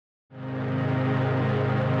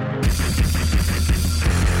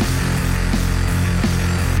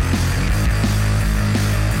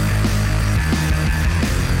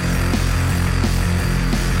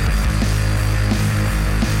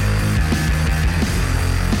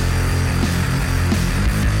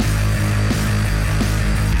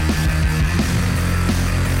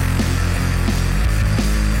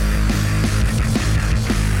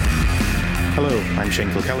I'm Shane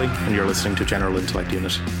Kilkelly, and you're listening to General Intellect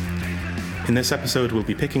Unit. In this episode, we'll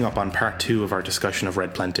be picking up on part 2 of our discussion of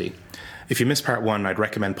Red Plenty. If you missed part 1, I'd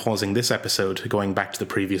recommend pausing this episode, going back to the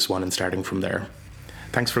previous one and starting from there.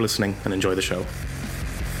 Thanks for listening, and enjoy the show.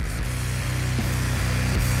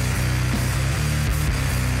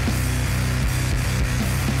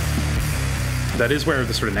 That is where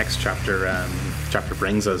the sort of next chapter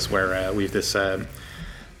brings us, where we have this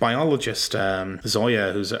biologist,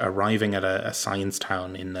 Zoya, who's arriving at a science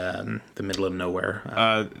town in the middle of nowhere.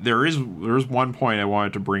 There is one point I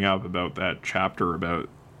wanted to bring up about that chapter about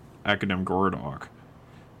Akadem Gorodok.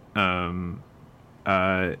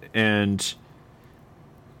 And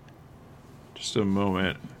just a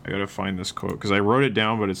moment, I gotta find this quote, because I wrote it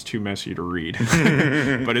down, but it's too messy to read.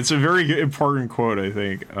 But it's a very important quote, I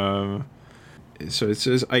think. So it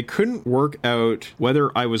says, I couldn't work out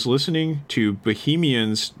whether I was listening to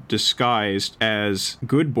Bohemians disguised as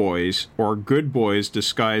good boys or good boys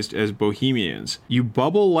disguised as Bohemians. You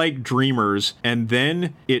bubble like dreamers, and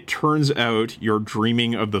then it turns out you're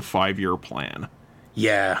dreaming of the 5-year plan.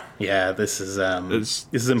 Yeah, this is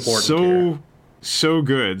important. So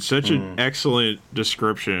good. Such an excellent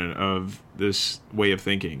description of this way of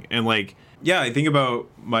thinking. And I think about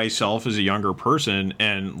myself as a younger person,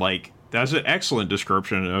 and that's an excellent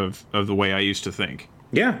description of the way I used to think.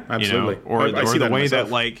 Yeah, absolutely. Or the way myself.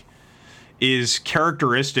 that is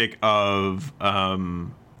characteristic of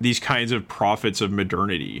these kinds of prophets of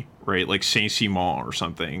modernity, right? Like Saint-Simon or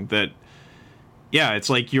something. That, yeah, it's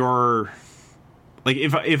you're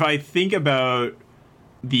if I think about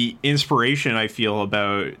the inspiration I feel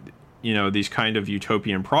about these kind of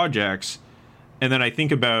utopian projects, and then I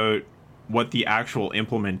think about what the actual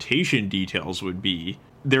implementation details would be,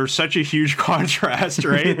 there's such a huge contrast,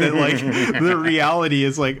 right? That the reality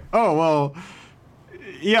is I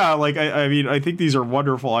mean, I think these are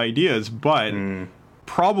wonderful ideas, but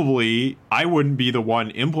probably I wouldn't be the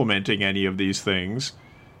one implementing any of these things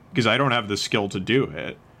because I don't have the skill to do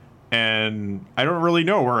it. And I don't really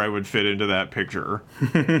know where I would fit into that picture.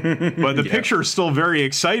 But the picture is still very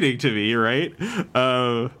exciting to me, right?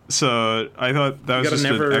 So I thought that was just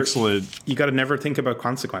an excellent... You got to never think about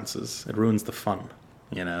consequences. It ruins the fun,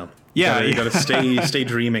 Yeah, you got to stay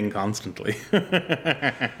dreaming constantly.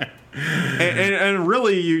 and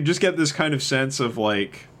really, you just get this kind of sense of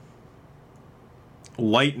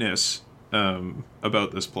lightness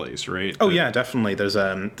about this place, right? Oh yeah, definitely. There's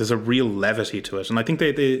a real levity to it, and I think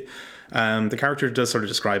the character does sort of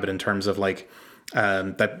describe it in terms of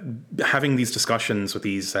that having these discussions with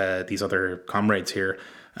these other comrades here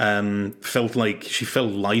felt like she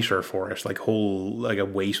felt lighter for it, a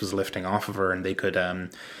weight was lifting off of her, and they could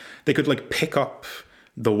pick up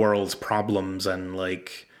the world's problems and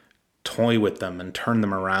toy with them and turn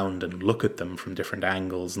them around and look at them from different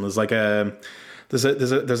angles, and there's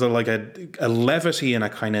a levity and a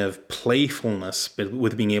kind of playfulness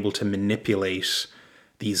with being able to manipulate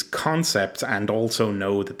these concepts and also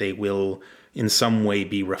know that they will in some way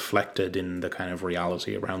be reflected in the kind of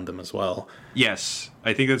reality around them as well. Yes,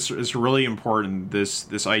 I think it's really important,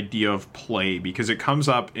 this idea of play, because it comes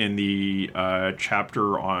up in the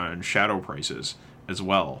chapter on shadow prices as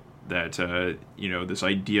well. That this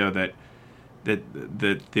idea that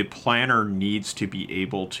the planner needs to be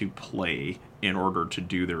able to play in order to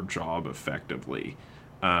do their job effectively.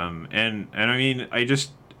 And I mean, I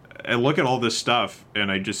look at all this stuff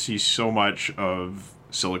and I just see so much of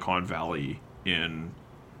Silicon Valley in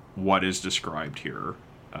what is described here.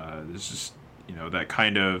 There's just, that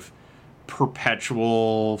kind of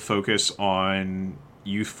perpetual focus on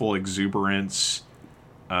youthful exuberance,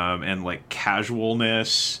 and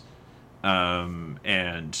casualness,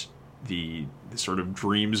 and the sort of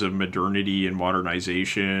dreams of modernity and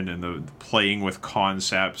modernization, and the playing with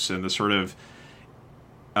concepts, and the sort of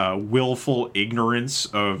willful ignorance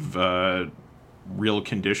of real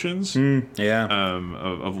conditions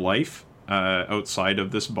of life outside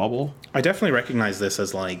of this bubble. I definitely recognize this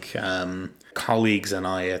as colleagues and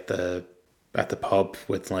I at the pub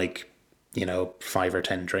with 5 or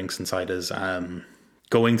 10 drinks inside us,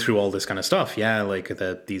 going through all this kind of stuff.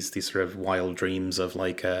 These sort of wild dreams of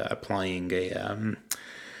applying a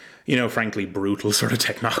frankly brutal sort of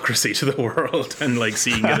technocracy to the world and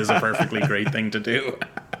seeing it as a perfectly great thing to do.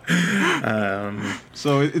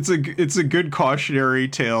 So it's a good cautionary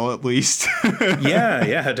tale, at least.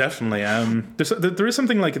 yeah, definitely. There is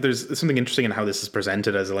something there's something interesting in how this is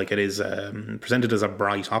presented as it is presented as a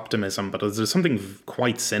bright optimism, but there's something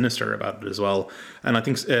quite sinister about it as well. And I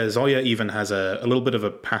think Zoya even has a little bit of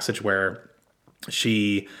a passage where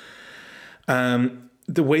she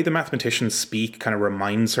the way the mathematicians speak kind of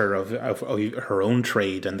reminds her of her own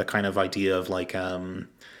trade, and the kind of idea of like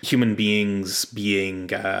human beings being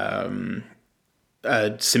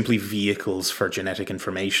simply vehicles for genetic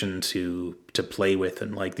information to play with,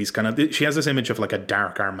 and like these kind of, she has this image of like a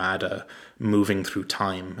dark armada moving through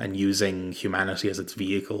time and using humanity as its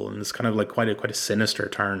vehicle, and it's kind of like quite a sinister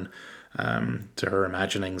turn to her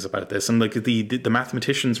imaginings about this. And like the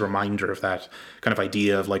mathematician's reminder of that kind of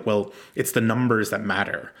idea of like, well, it's the numbers that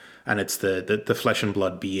matter, and it's the flesh and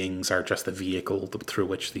blood beings are just the vehicle through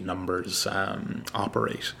which the numbers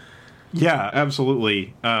operate. Yeah,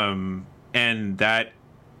 absolutely. And that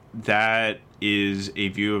is a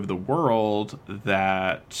view of the world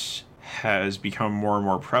that has become more and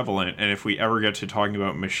more prevalent. And if we ever get to talking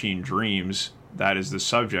about machine dreams, that is the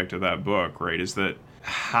subject of that book, right? Is that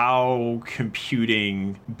how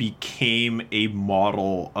computing became a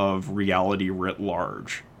model of reality writ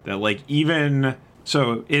large. That like even...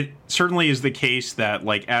 So it certainly is the case that,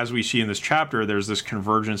 like, as we see in this chapter, there's this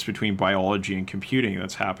convergence between biology and computing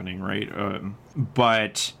that's happening, right?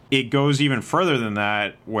 But it goes even further than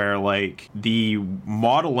that, where, like, the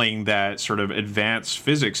modeling that sort of advanced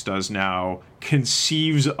physics does now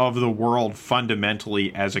conceives of the world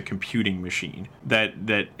fundamentally as a computing machine. That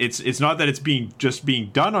it's not that it's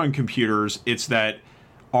being done on computers, it's that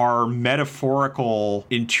our metaphorical,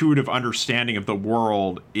 intuitive understanding of the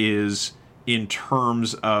world is in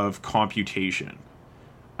terms of computation.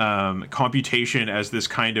 Computation as this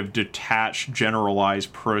kind of detached,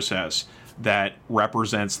 generalized process that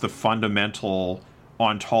represents the fundamental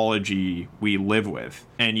ontology we live with.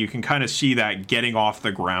 And you can kind of see that getting off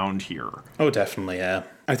the ground here. Oh, definitely, yeah.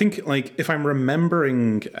 I think, like, if I'm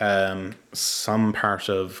remembering some part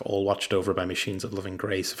of All Watched Over by Machines of Loving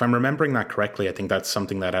Grace, if I'm remembering that correctly, I think that's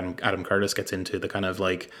something that Adam Curtis gets into, the kind of,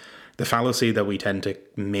 like, the fallacy that we tend to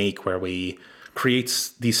make where we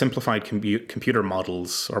create these simplified computer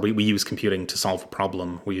models, or we use computing to solve a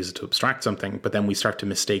problem, we use it to abstract something, but then we start to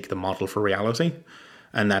mistake the model for reality,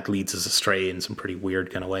 and that leads us astray in some pretty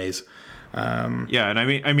weird kind of ways. Yeah, and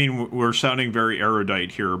I mean, we're sounding very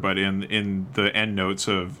erudite here, but in the end notes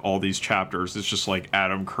of all these chapters, it's just like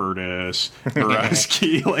Adam Curtis,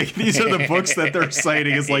 Mirovsky, like these are the books that they're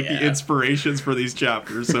citing as like the inspirations for these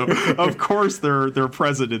chapters. So of course they're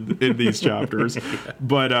present in these chapters,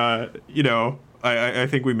 but you know, I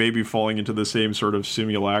think we may be falling into the same sort of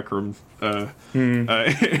simulacrum. Anyhow,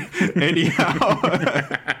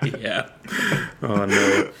 yeah. Oh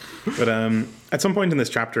no. But at some point in this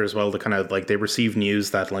chapter as well, the kind of like they receive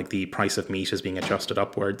news that like the price of meat is being adjusted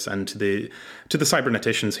upwards, and to the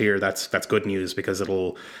cyberneticians here, that's good news, because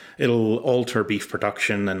it'll alter beef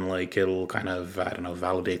production, and like it'll kind of, I don't know,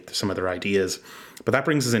 validate some of their ideas. But that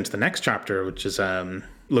brings us into the next chapter, which is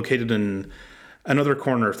located in another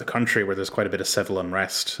corner of the country where there's quite a bit of civil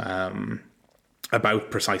unrest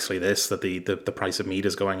about precisely this, that the price of meat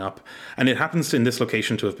is going up. And it happens in this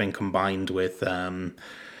location to have been combined with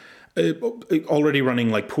already running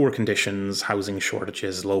like poor conditions, housing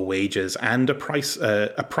shortages, low wages, and a price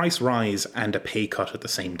rise and a pay cut at the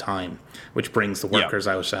same time, which brings the workers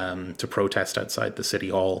out to protest outside the city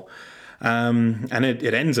hall. And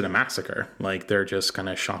it ends in a massacre. Like they're just kind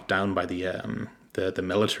of shot down by the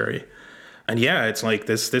military. And yeah, it's like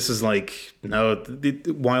this is like, no,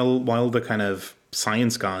 while the kind of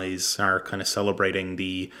science guys are kind of celebrating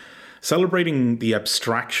the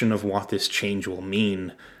abstraction of what this change will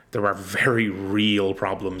mean, there are very real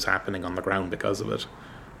problems happening on the ground because of it.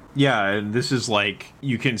 Yeah, and this is like,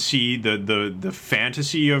 you can see the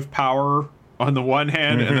fantasy of power on the one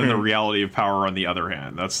hand, and then the reality of power on the other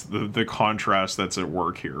hand. That's the contrast that's at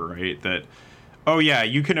work here, right? That, oh yeah,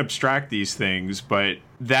 you can abstract these things, but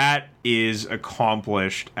that is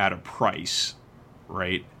accomplished at a price,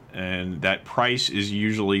 right? And that price is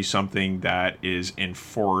usually something that is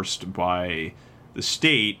enforced by the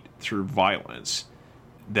state through violence,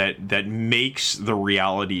 that makes the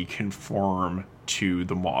reality conform to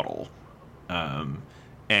the model.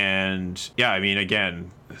 And yeah, I mean,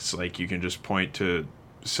 again, it's like you can just point to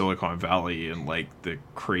Silicon Valley and like the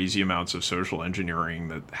crazy amounts of social engineering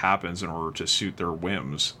that happens in order to suit their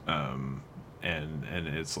whims. And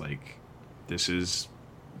it's like, there's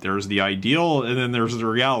the ideal, and then there's the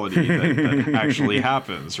reality that actually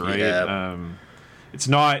happens, right? Yeah. It's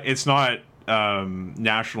not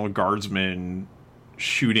National Guardsmen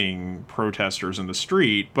shooting protesters in the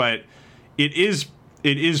street, but it is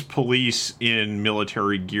police in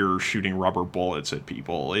military gear shooting rubber bullets at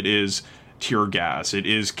people. It is tear gas. It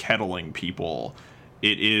is kettling people.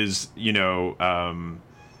 It is,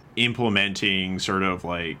 implementing sort of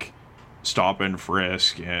like stop and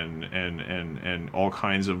frisk and all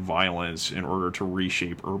kinds of violence in order to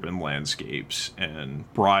reshape urban landscapes,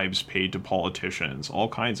 and bribes paid to politicians, all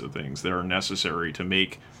kinds of things that are necessary to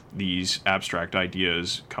make these abstract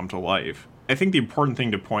ideas come to life. I think the important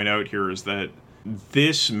thing to point out here is that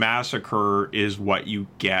this massacre is what you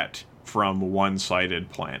get from one-sided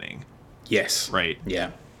planning. Yes. Right.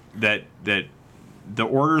 Yeah. That the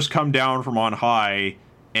orders come down from on high,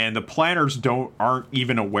 and the planners aren't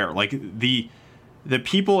even aware. Like the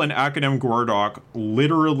people in Akadem Gordok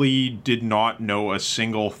literally did not know a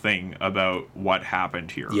single thing about what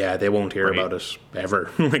happened here. Yeah, they won't hear about it ever.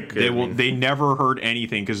 Like, they never heard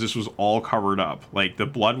anything because this was all covered up. Like the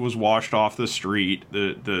blood was washed off the street,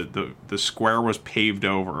 the square was paved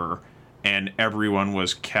over, and everyone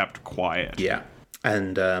was kept quiet. Yeah.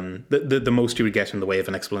 And the most you would get in the way of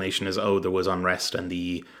an explanation is, there was unrest and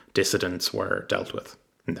the dissidents were dealt with.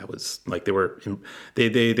 And that was like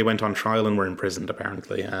they went on trial and were imprisoned,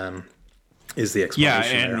 apparently. Is the explanation? Yeah,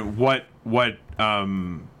 and there.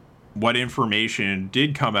 what information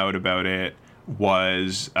did come out about it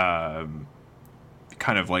was kind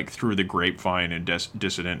of like through the grapevine and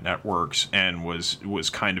dissident networks, and was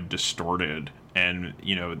kind of distorted, and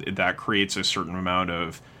that creates a certain amount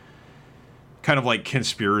of kind of like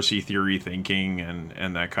conspiracy theory thinking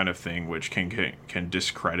and that kind of thing, which can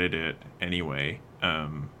discredit it anyway. I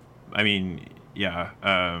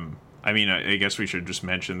guess we should just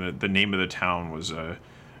mention that the name of the town was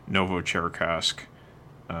Novocherkassk,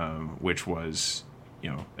 which was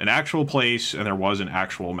an actual place, and there was an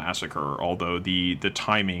actual massacre, although the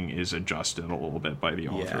timing is adjusted a little bit by the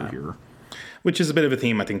author here. Which is a bit of a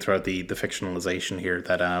theme, I think, throughout the fictionalization here,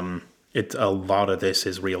 that a lot of this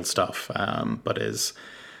is real stuff, but is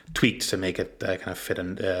tweaked to make it kind of fit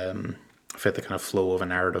the kind of flow of a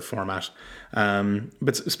narrative format.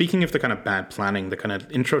 But speaking of the kind of bad planning, the kind of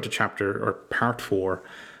intro to chapter or part 4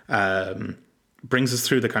 brings us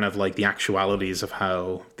through the kind of like the actualities of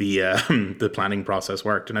how the planning process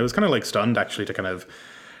worked. And I was kind of like stunned actually to kind of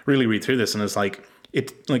really read through this, and it's like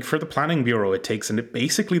for the planning bureau, it takes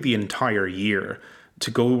basically the entire year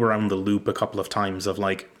to go around the loop a couple of times of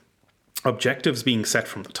like objectives being set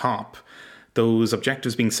from the top, those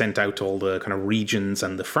objectives being sent out to all the kind of regions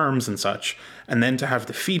and the firms and such, and then to have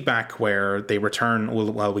the feedback where they return,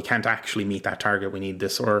 well, we can't actually meet that target, we need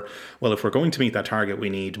this, or, well, if we're going to meet that target, we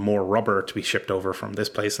need more rubber to be shipped over from this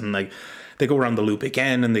place, and like they go around the loop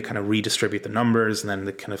again, and they kind of redistribute the numbers, and then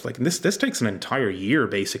they kind of like, this takes an entire year,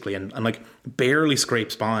 basically, and like barely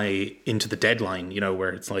scrapes by into the deadline, where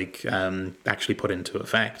it's like actually put into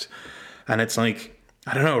effect. And it's like,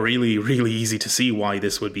 I don't know, really, really easy to see why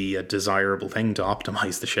this would be a desirable thing to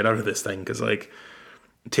optimize the shit out of this thing. Because like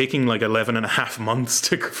taking like 11 and a half months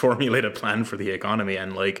to formulate a plan for the economy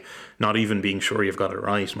and like not even being sure you've got it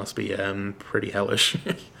right must be pretty hellish.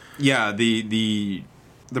 Yeah, the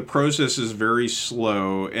process is very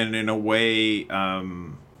slow, and in a way,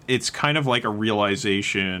 it's kind of like a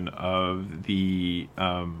realization of the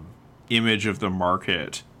image of the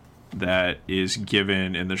market that is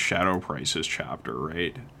given in the Shadow Prices chapter,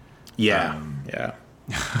 right? Yeah,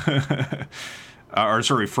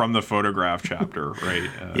 from the photograph chapter, right?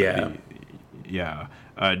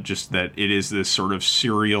 Just that it is this sort of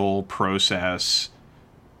serial process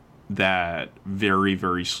that very,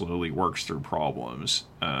 very slowly works through problems.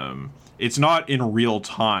 It's not in real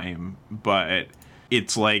time, but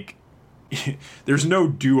it's like there's no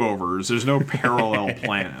do-overs, there's no parallel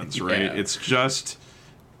plans, right? Yeah. It's just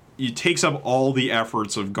it takes up all the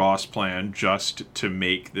efforts of Gosplan just to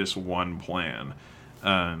make this one plan.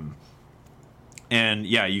 And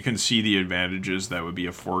yeah, you can see the advantages that would be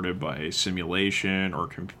afforded by simulation or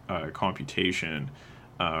computation,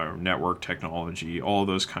 network technology, all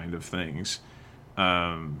those kind of things.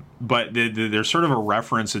 But there's sort of a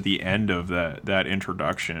reference at the end of that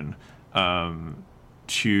introduction to,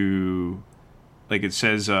 like it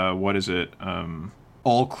says, what is it?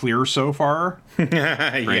 All clear so far,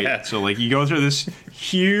 right? Yeah. So like you go through this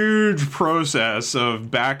huge process of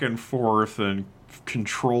back and forth and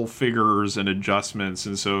control figures and adjustments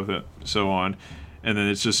and so on, and then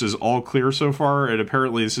it just says all clear so far. And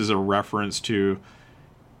apparently this is a reference to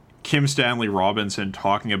Kim Stanley Robinson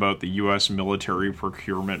talking about the U.S. military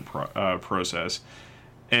procurement process.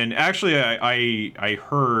 And actually, I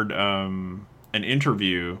heard an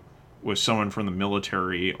interview with someone from the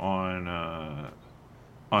military on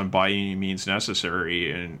By Any Means Necessary,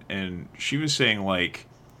 and she was saying like,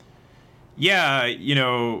 yeah,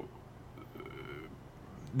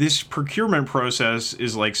 this procurement process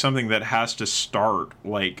is like something that has to start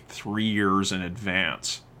like 3 years in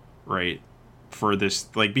advance, right? for this,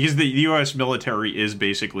 like, because the U.S. military is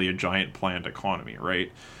basically a giant planned economy,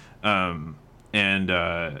 right? And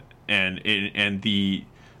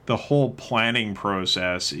the whole planning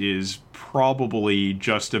process is probably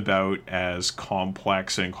just about as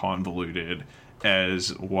complex and convoluted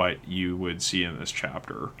as what you would see in this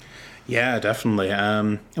chapter. Yeah, definitely.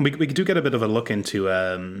 And we do get a bit of a look into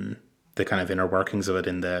the kind of inner workings of it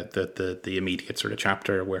in the immediate sort of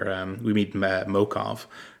chapter where we meet Mokov,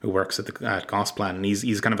 who works at Gosplan, and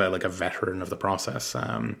he's kind of like a veteran of the process.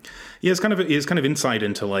 He has kind of insight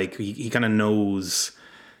into, like, he kind of knows.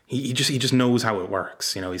 He just knows how it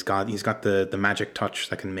works. You know, he's got the magic touch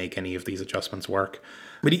that can make any of these adjustments work.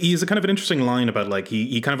 But he's a kind of an interesting line about, like,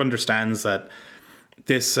 he kind of understands that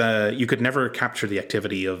this you could never capture the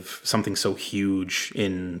activity of something so huge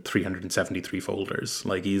in 373 folders.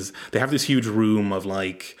 Like, they have this huge room of,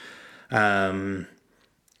 like, all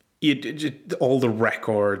the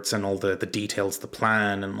records and all the details of the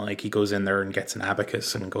plan, and, like, he goes in there and gets an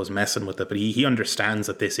abacus and goes messing with it, but he understands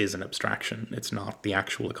that this is an abstraction. It's not the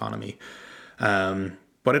actual economy.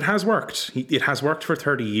 But it has worked. It has worked for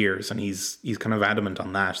 30 years, and he's kind of adamant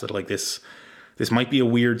on that, like, this might be a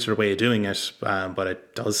weird sort of way of doing it, but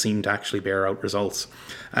it does seem to actually bear out results.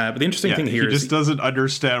 But the interesting thing here is... he just doesn't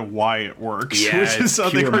understand why it works, yeah, which is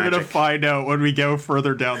something we're going to find out when we go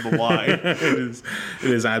further down the line. It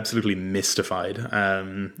is absolutely mystified,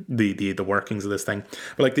 the workings of this thing.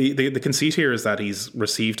 But, like, the conceit here is that he's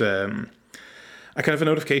received a kind of a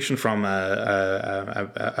notification from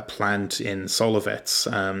a plant in Solovets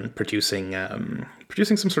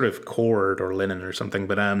producing some sort of cord or linen or something.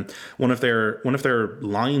 But one of their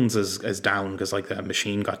lines is down because, like, the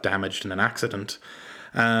machine got damaged in an accident,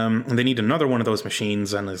 and they need another one of those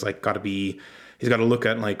machines. And he's got to look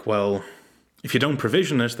at, like, well, if you don't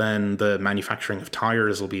provision it, then the manufacturing of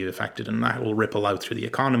tires will be affected, and that will ripple out through the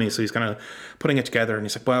economy. So he's kind of putting it together, and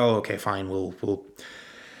he's like, well, okay, fine, we'll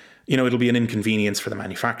it'll be an inconvenience for the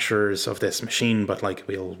manufacturers of this machine, but, like,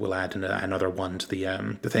 we'll add another one to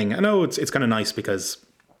the thing. I know it's kind of nice because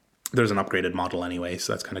there's an upgraded model anyway,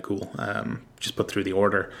 so that's kind of cool. Just put through the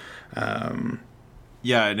order.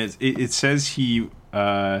 Yeah, and it says he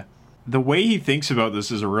the way he thinks about this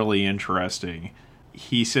is really interesting.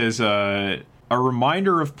 He says a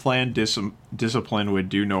reminder of planned discipline would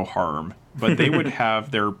do no harm, but they would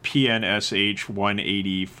have their PNSH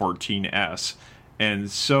 18014S.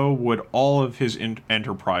 And so would all of his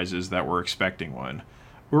enterprises that were expecting one.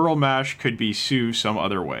 Uralmash could be Sioux some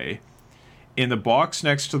other way. In the box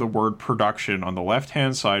next to the word production on the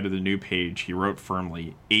left-hand side of the new page, he wrote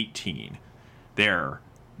firmly, 18. There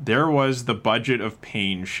was the budget of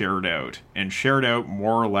pain shared out, and shared out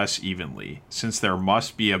more or less evenly, since there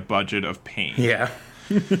must be a budget of pain. Yeah.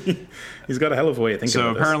 He's got a hell of a way of thinking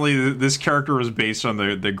about this. So apparently this character was based on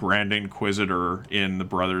the Grand Inquisitor in the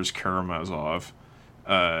Brothers Karamazov.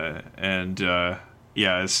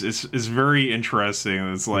 It's very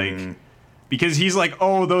interesting. It's like, because he's like,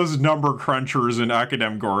 oh, those number crunchers in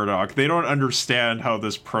Akadem Gorodok, they don't understand how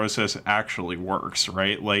this process actually works,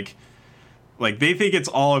 right? Like they think it's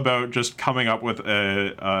all about just coming up with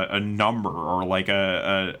a number or, like,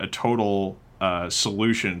 a total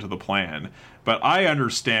solution to the plan. But I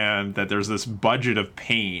understand that there's this budget of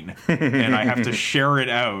pain, and I have to share it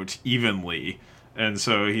out evenly. And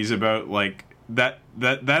so he's about, like,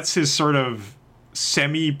 that's his sort of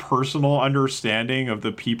semi-personal understanding of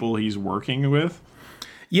the people he's working with.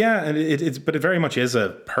 Yeah, and but it very much is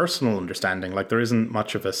a personal understanding. Like, there isn't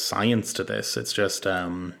much of a science to this. It's just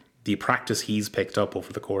the practice he's picked up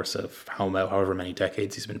over the course of however many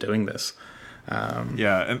decades he's been doing this.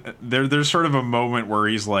 And there's sort of a moment where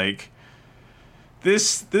he's like,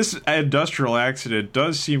 This industrial accident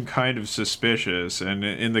does seem kind of suspicious, and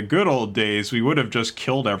in the good old days, we would have just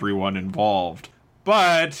killed everyone involved.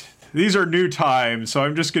 But these are new times, so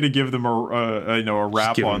I'm just going to give them a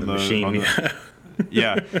rap on the machine.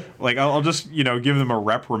 Yeah, like I'll just give them a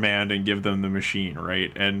reprimand and give them the machine,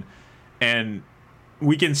 right? And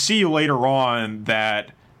we can see later on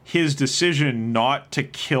that his decision not to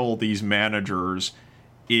kill these managers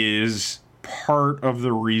is part of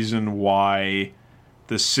the reason why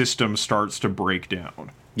the system starts to break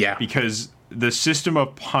down. Yeah. Because the system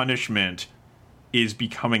of punishment is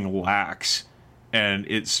becoming lax, and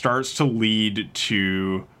it starts to lead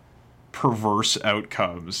to perverse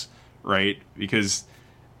outcomes, right? Because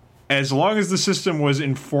as long as the system was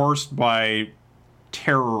enforced by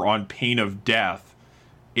terror on pain of death,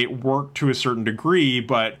 it worked to a certain degree,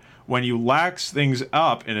 but when you lax things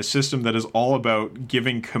up in a system that is all about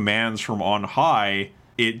giving commands from on high,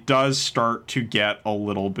 it does start to get a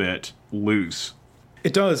little bit loose.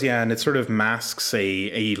 It does, yeah, and it sort of masks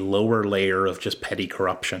a lower layer of just petty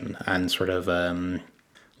corruption and sort of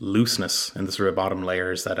looseness in the sort of bottom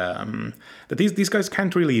layers that these guys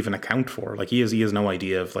can't really even account for. Like he has no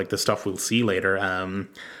idea of like the stuff we'll see later.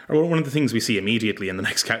 Or one of the things we see immediately in the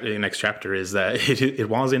next chapter is that it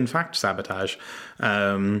was in fact sabotage.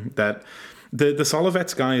 That the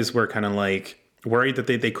Solovets guys were kind of like worried that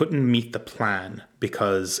they couldn't meet the plan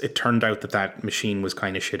because it turned out that machine was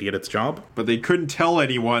kind of shitty at its job. But they couldn't tell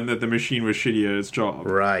anyone that the machine was shitty at its job.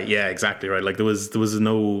 Right. Yeah. Exactly. Right. Like there was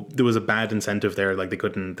a bad incentive there. Like they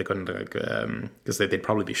couldn't because they'd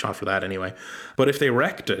probably be shot for that anyway. But if they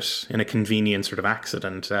wrecked it in a convenient sort of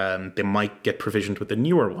accident, they might get provisioned with a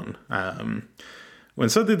newer one. When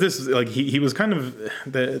so this like he was kind of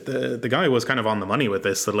the guy was kind of on the money with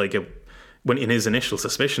this, that like when in his initial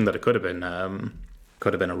suspicion that it could have been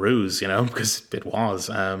a ruse, you know, because it was.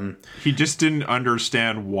 He just didn't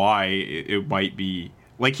understand why it might be.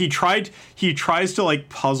 Like he tries to like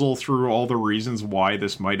puzzle through all the reasons why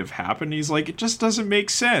this might have happened. He's like, it just doesn't make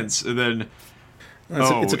sense. And then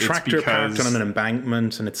it's a tractor parked on an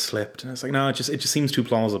embankment and it slipped. And it's like, no, it just seems too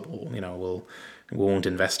plausible. You know, we won't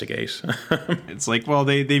investigate. It's like, well,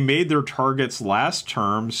 they made their targets last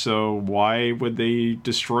term, so why would they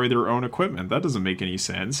destroy their own equipment? That doesn't make any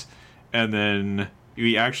sense. And then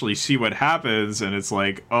we actually see what happens, and it's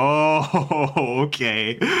like, oh,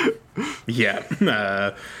 okay.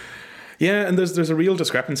 Yeah. Yeah, and there's a real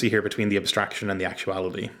discrepancy here between the abstraction and the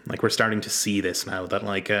actuality. Like, we're starting to see this now, that,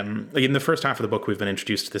 like in the first half of the book, we've been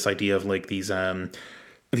introduced to this idea of, like, these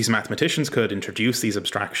mathematicians could introduce these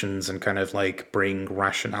abstractions and kind of like bring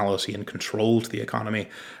rationality and control to the economy.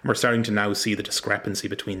 And we're starting to now see the discrepancy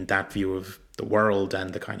between that view of the world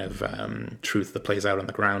and the kind of truth that plays out on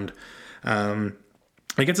the ground.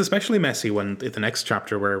 It gets especially messy when the next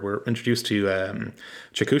chapter where we're introduced to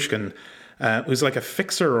Chekushkin, who's like a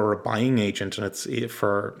fixer or a buying agent, and it's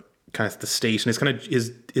for kind of the state. And it's kind of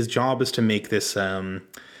his job is to make this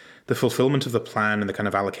the fulfillment of the plan and the kind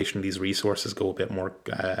of allocation of these resources go a bit more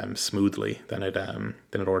smoothly than it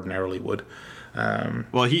ordinarily would.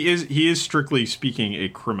 Well, he is strictly speaking a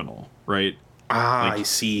criminal, right? Like, I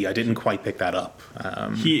see. I didn't quite pick that up.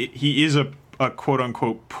 He is a quote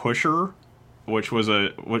unquote pusher, which was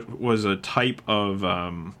a type of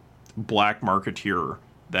black marketeer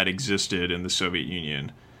that existed in the Soviet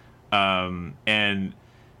Union, and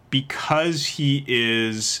because he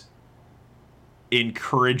is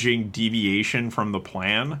encouraging deviation from the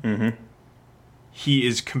plan, he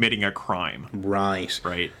is committing a crime.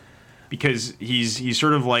 Right. Because he's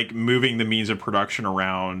sort of like moving the means of production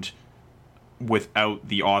around without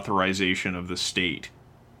the authorization of the state,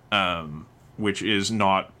 which is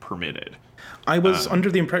not permitted. I was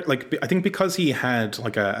under the impression, like, I think because he had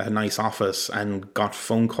like a nice office and got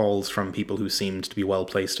phone calls from people who seemed to be well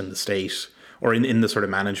placed in the state or in the sort of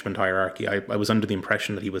management hierarchy, I was under the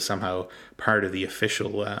impression that he was somehow part of the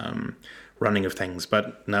official running of things.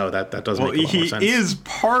 But no, that does make a lot more sense. He is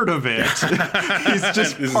part of it. He's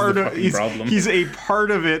just part of it. He's a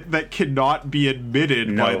part of it that cannot be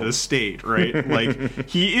admitted by the state, right? Like,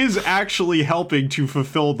 he is actually helping to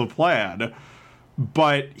fulfill the plan,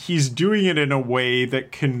 but he's doing it in a way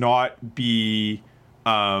that cannot be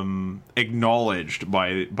acknowledged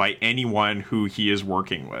by anyone who he is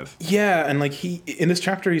working with. Yeah, and like in this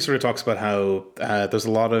chapter he sort of talks about how there's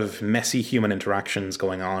a lot of messy human interactions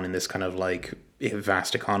going on in this kind of like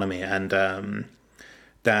vast economy, and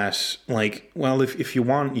that like, well, if you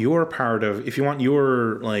want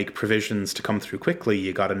your like provisions to come through quickly,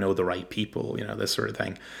 you got to know the right people, you know, this sort of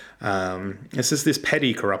thing. It's just this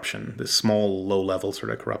petty corruption, this small low level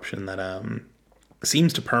sort of corruption that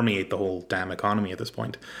seems to permeate the whole damn economy at this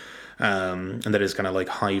point, and that is kind of like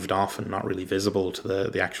hived off and not really visible to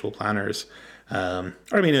the actual planners. Or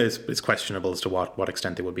I mean, it's questionable as to what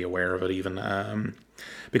extent they would be aware of it even,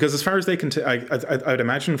 because as far as they can, I'd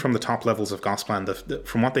imagine from the top levels of Gosplan,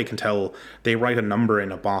 from what they can tell, they write a number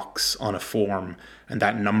in a box on a form, and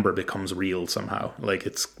that number becomes real somehow. Like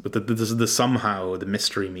it's the somehow the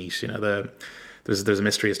mystery meat, you know, there's a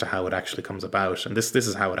mystery as to how it actually comes about, and this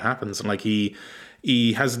is how it happens. And like he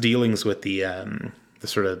has dealings with the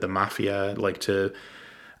sort of the mafia, like to,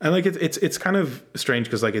 and like it's kind of strange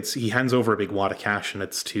because like he hands over a big wad of cash, and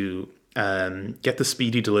it's to get the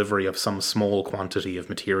speedy delivery of some small quantity of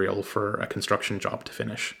material for a construction job to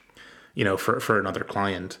finish, you know, for another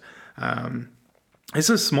client. It's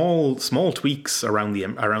just small tweaks around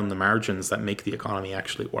the margins that make the economy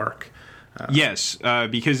actually work. Yes,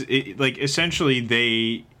 because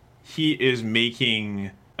essentially he is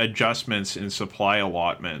making adjustments in supply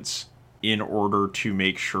allotments in order to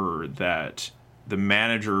make sure that the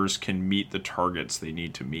managers can meet the targets they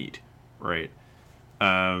need to meet, right?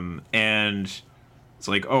 And it's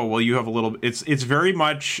like, oh, well, you have a little. It's very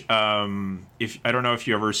much. If I don't know if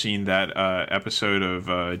you ever seen that episode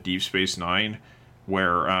of Deep Space Nine,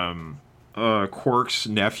 where Quark's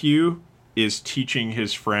nephew is teaching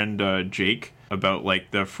his friend Jake about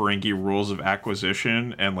like the Ferengi rules of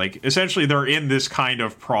acquisition, and like essentially they're in this kind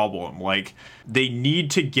of problem. Like they need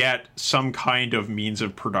to get some kind of means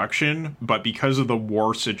of production, but because of the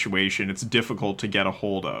war situation, it's difficult to get a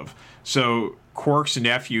hold of. So Quark's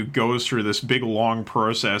nephew goes through this big long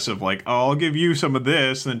process of like, oh, I'll give you some of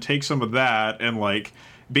this and then take some of that, and like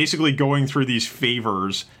basically going through these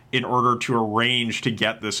favors in order to arrange to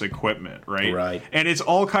get this equipment, right? Right. And it's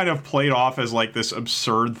all kind of played off as like this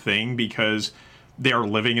absurd thing because they are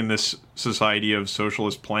living in this society of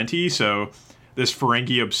socialist plenty. So this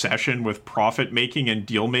Ferengi obsession with profit making and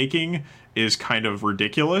deal making is kind of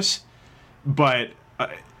ridiculous. But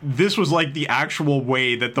this was like the actual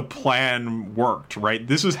way that the plan worked, right?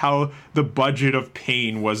 This is how the budget of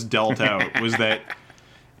pain was dealt out, was that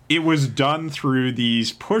it was done through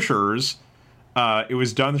these pushers. It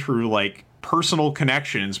was done through like personal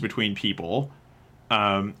connections between people.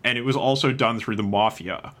 And it was also done through the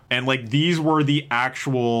mafia. And like these were the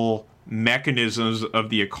actual mechanisms of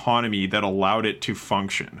the economy that allowed it to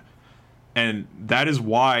function. And that is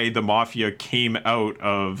why the mafia came out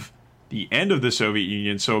of the end of the Soviet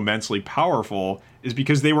Union so immensely powerful, is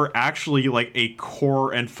because they were actually like a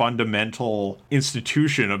core and fundamental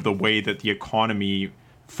institution of the way that the economy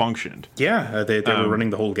functioned. Yeah, they were running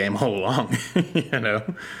the whole game all along, you know?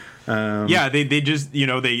 Yeah, they just, you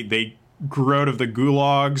know, they grew out of the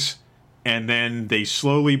gulags, and then they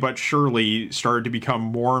slowly but surely started to become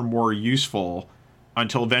more and more useful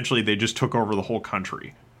until eventually they just took over the whole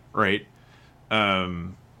country, right?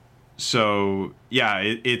 So yeah,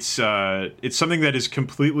 it's something that is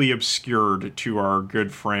completely obscured to our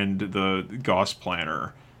good friend the Gauss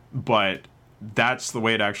planner, but that's the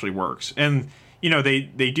way it actually works. And you know, they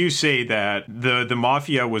do say that the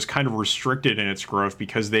mafia was kind of restricted in its growth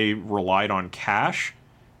because they relied on cash,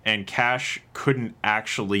 and cash couldn't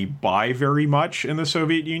actually buy very much in the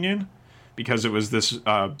Soviet Union because it was this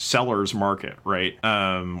seller's market, right?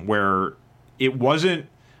 Where it wasn't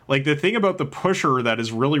like, the thing about the pusher that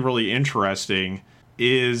is really, really interesting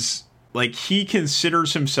is like he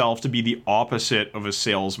considers himself to be the opposite of a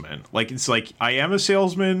salesman. Like, it's like, I am a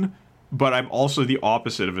salesman, but I'm also the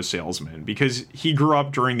opposite of a salesman, because he grew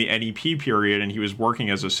up during the NEP period and he was working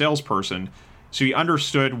as a salesperson. So he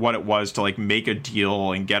understood what it was to like make a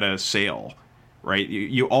deal and get a sale, right?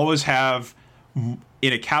 You always have,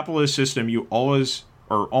 in a capitalist system, you always,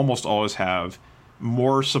 or almost always have,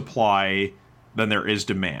 more supply than there is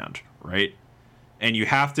demand, right? And you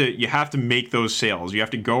have to make those sales. You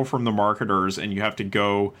have to go from the marketers, and you have to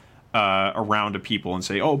go around to people and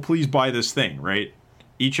say, oh, please buy this thing, right?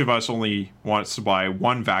 Each of us only wants to buy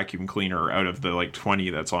one vacuum cleaner out of the like 20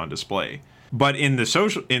 that's on display. But in the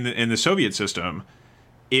Soviet system,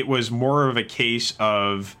 it was more of a case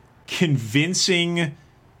of convincing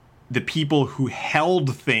the people who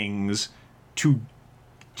held things to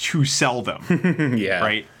sell them. Yeah.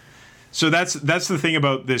 Right? So that's the thing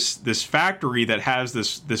about this factory that has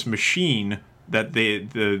this machine that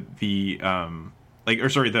the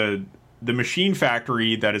machine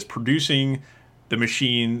factory that is producing the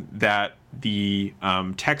machine that the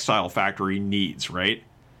textile factory needs, right?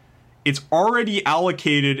 It's already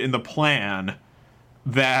allocated in the plan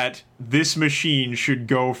that this machine should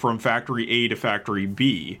go from factory A to factory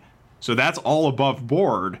B. So that's all above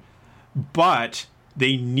board, but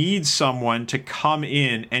they need someone to come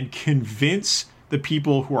in and convince the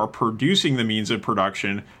people who are producing the means of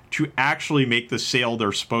production to actually make the sale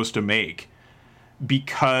they're supposed to make,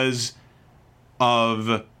 because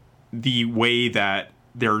of the way that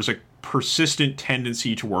there's a persistent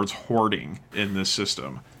tendency towards hoarding in this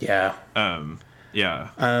system. Yeah.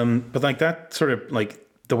 But like that sort of like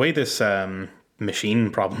the way this machine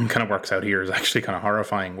problem kind of works out here is actually kind of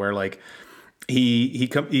horrifying, where like he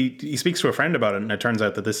speaks to a friend about it, and it turns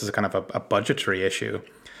out that this is a kind of a budgetary issue,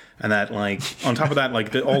 and that like on top of that,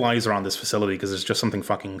 like all eyes are on this facility because there's just something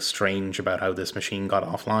fucking strange about how this machine got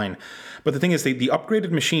offline. But the thing is, the upgraded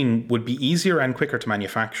machine would be easier and quicker to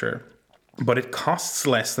manufacture, but it costs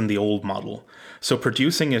less than the old model, so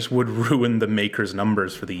producing it would ruin the maker's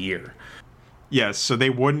numbers for the year. Yes, so they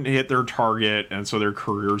wouldn't hit their target, and so their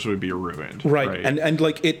careers would be ruined. Right. And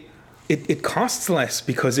like it costs less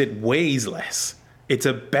because it weighs less. It's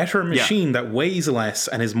a better machine that weighs less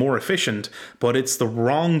and is more efficient, but it's the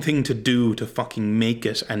wrong thing to do to fucking make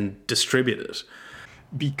it and distribute it.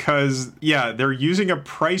 because they're using a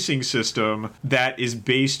pricing system that is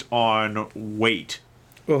based on weight.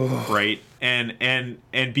 Right? And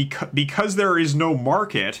because there is no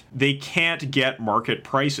market, they can't get market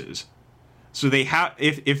prices. So they have,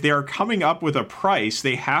 if they are coming up with a price,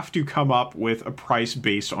 they have to come up with a price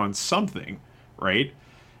based on something, right?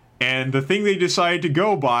 And the thing they decided to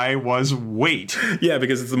go by was weight. Yeah,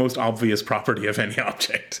 because it's the most obvious property of any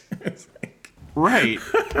object. Right.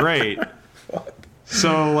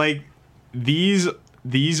 So like these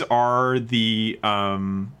are the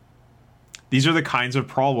kinds of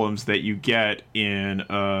problems that you get in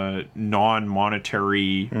a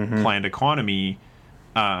non-monetary planned economy,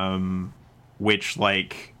 which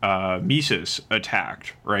like Mises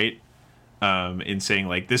attacked, right? In saying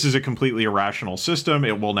like, this is a completely irrational system,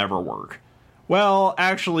 it will never work. Well,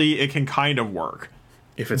 actually, it can kind of work.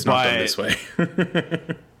 If it's not done this way.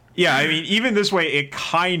 Yeah, I mean, even this way, it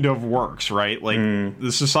kind of works, right? Like,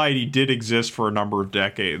 the society did exist for a number of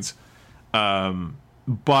decades.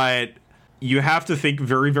 But you have to think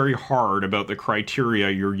very, very hard about the criteria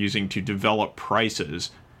you're using to develop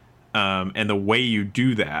prices, and the way you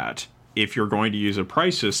do that if you're going to use a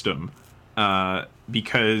price system,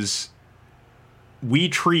 because we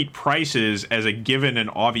treat prices as a given and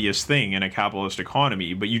obvious thing in a capitalist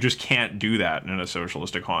economy, but you just can't do that in a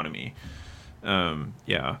socialist economy. You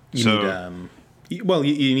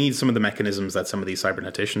need some of the mechanisms that some of these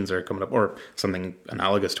cyberneticians are coming up, or something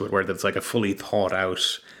analogous to it, where that's like a fully thought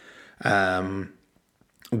out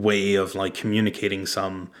way of like communicating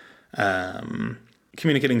some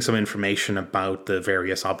information about the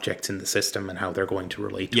various objects in the system and how they're going to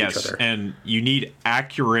relate to each other. Yes, and you need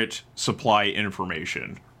accurate supply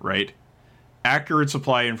information, right? Accurate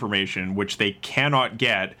supply information, which they cannot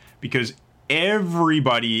get because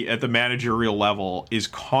everybody at the managerial level is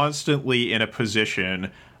constantly in a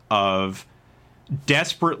position of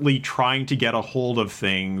desperately trying to get a hold of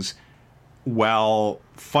things while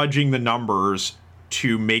fudging the numbers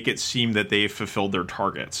to make it seem that they've fulfilled their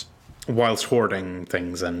targets. Whilst hoarding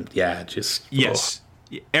things and, just... Yes.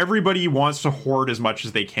 Everybody wants to hoard as much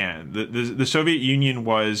as they can. The Soviet Union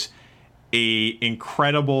was a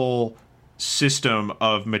incredible system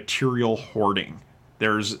of material hoarding.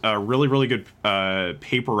 There's a really, really good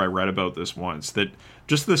paper I read about this once, that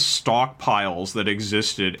just the stockpiles that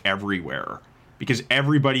existed everywhere, because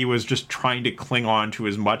everybody was just trying to cling on to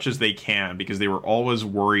as much as they can because they were always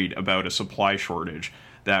worried about a supply shortage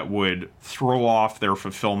that would throw off their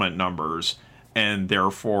fulfillment numbers and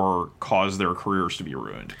therefore cause their careers to be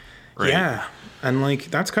ruined. Right? Yeah, and like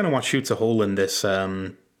that's kind of what shoots a hole in this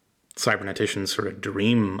cybernetician sort of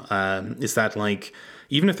dream, is that like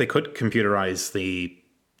even if they could computerize the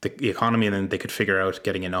economy and then they could figure out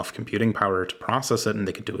getting enough computing power to process it and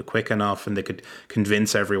they could do it quick enough and they could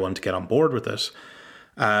convince everyone to get on board with it,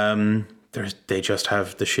 they just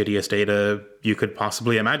have the shittiest data you could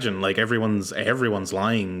possibly imagine. Like everyone's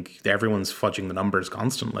lying, everyone's fudging the numbers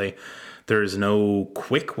constantly. There's no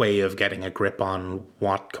quick way of getting a grip on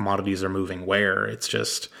what commodities are moving where. It's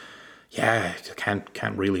just, it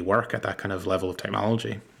can't really work at that kind of level of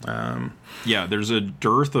technology. There's a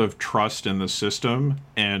dearth of trust in the system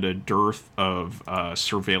and a dearth of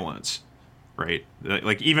surveillance, right?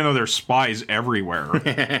 Like even though there's spies everywhere,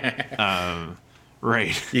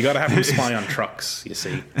 right? You got to have them spy on trucks, you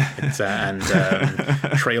see, and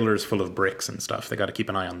trailers full of bricks and stuff. They got to keep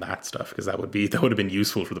an eye on that stuff because that would have been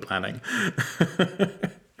useful for the planning.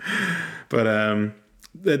 But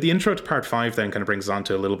the intro to part 5 then kind of brings us on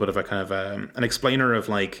to a little bit of a kind of an explainer of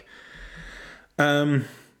like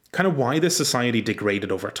kind of why this society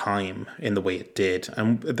degraded over time in the way it did.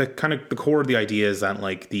 And the core of the idea is that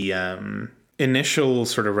like the initial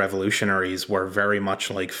sort of revolutionaries were very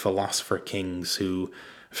much like philosopher kings who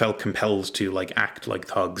felt compelled to like act like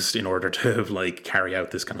thugs in order to like carry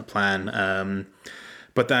out this kind of plan.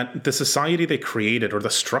 But that the society they created, or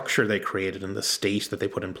the structure they created, and the state that they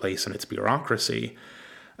put in place and its bureaucracy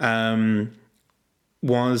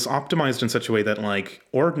was optimized in such a way that like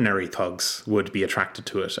ordinary thugs would be attracted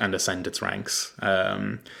to it and ascend its ranks,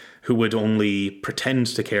 who would only pretend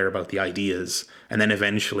to care about the ideas and then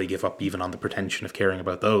eventually give up even on the pretension of caring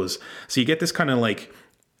about those. So you get this kind of like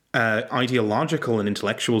ideological and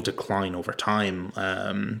intellectual decline over time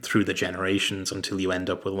through the generations until you end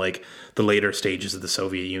up with like the later stages of the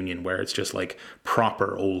Soviet Union where it's just like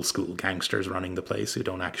proper old school gangsters running the place who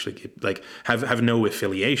don't actually like have no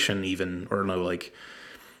affiliation even, or no like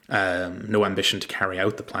no ambition to carry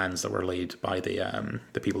out the plans that were laid by the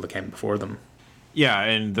people that came before them. Yeah,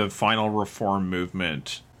 and the final reform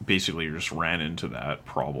movement basically just ran into that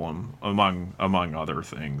problem among other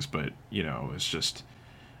things, but it's just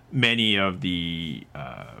many of the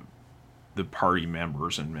party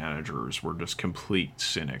members and managers were just complete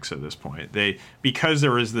cynics at this point. Because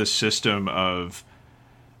there is this system of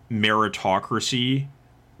meritocracy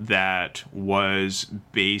that was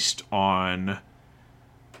based on,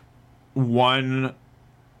 one,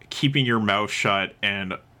 keeping your mouth shut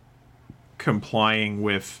and complying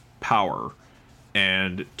with power,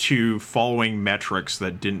 and two, following metrics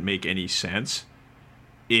that didn't make any sense.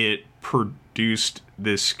 It produced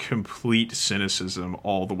this complete cynicism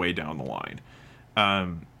all the way down the line.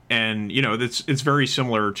 And, you know, it's very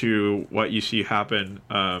similar to what you see happen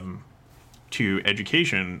to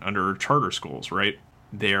education under charter schools, right?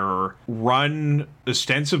 They're run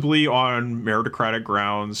ostensibly on meritocratic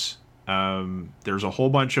grounds. There's a whole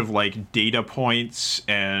bunch of like data points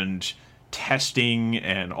and testing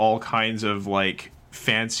and all kinds of like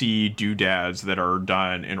fancy doodads that are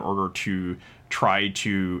done in order to try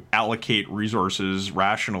to allocate resources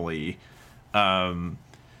rationally.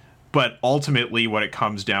 But ultimately what it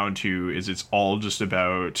comes down to is it's all just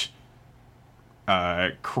about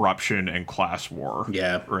corruption and class war.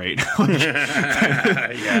 Yeah. Right?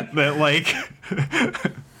 Yeah. That like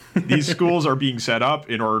these schools are being set up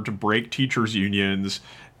in order to break teachers' unions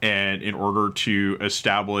and in order to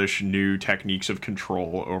establish new techniques of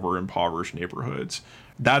control over impoverished neighborhoods.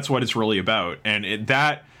 That's what it's really about. And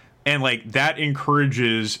that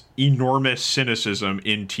encourages enormous cynicism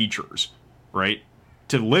in teachers, right?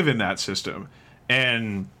 To live in that system.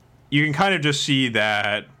 And you can kind of just see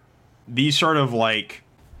that these sort of like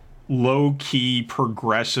low-key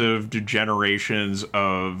progressive degenerations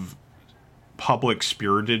of public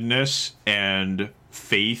spiritedness and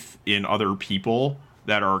faith in other people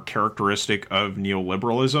that are characteristic of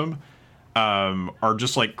neoliberalism are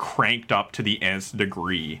just like cranked up to the nth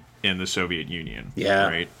degree in the Soviet Union. Yeah.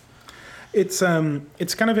 Right. It's kind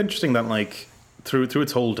of interesting that like through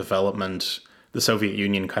its whole development, the Soviet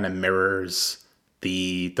Union kind of mirrors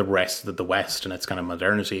the rest of the West and its kind of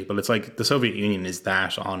modernity. But it's like the Soviet Union is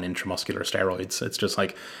that on intramuscular steroids. It's just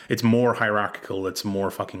like, it's more hierarchical, it's more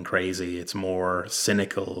fucking crazy, it's more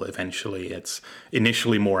cynical eventually, it's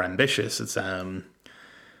initially more ambitious. It's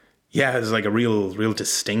yeah, there's like a real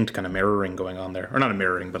distinct kind of mirroring going on there. Or not a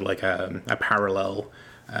mirroring, but like a parallel,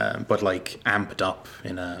 but like amped up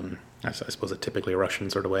in I suppose a typically Russian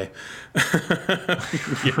sort of way.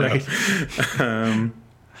 Right.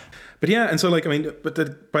 But yeah, and so like, I mean,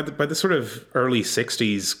 but by the sort of early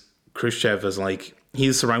 60s, Khrushchev is like,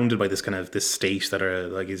 he's surrounded by this state that are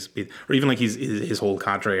like or even like his whole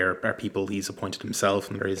cadre are people he's appointed himself,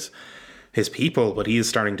 and they're his people, but he is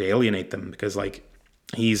starting to alienate them because like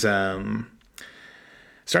he's starting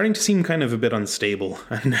to seem kind of a bit unstable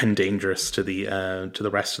and dangerous to the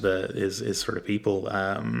rest of his sort of people,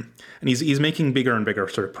 and he's making bigger and bigger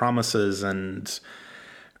sort of promises and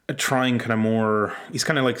trying kind of more. He's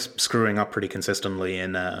kind of like screwing up pretty consistently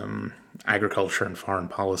in agriculture and foreign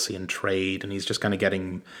policy and trade, and he's just kind of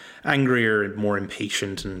getting angrier and more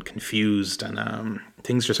impatient and confused, and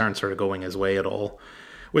things just aren't sort of going his way at all.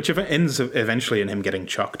 Which ends eventually in him getting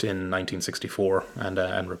chucked in 1964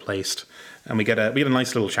 and replaced. And we get a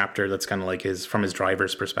nice little chapter that's kind of like from his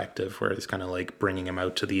driver's perspective, where he's kind of like bringing him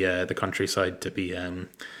out to the countryside to be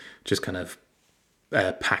just kind of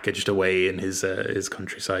packaged away in his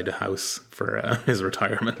countryside house for his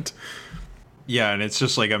retirement. Yeah, and it's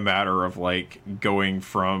just like a matter of like going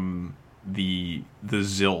from the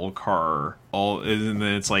ZIL car and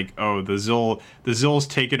then it's like, oh, the ZIL's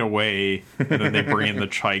taken away, and then they bring in the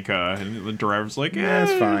Chaika, and the driver's like, yeah,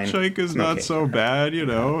 it's fine, Chaika's not okay. So bad, you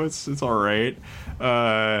know, it's all right.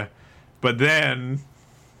 But then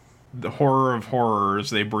the horror of horrors,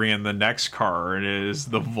 they bring in the next car, and it is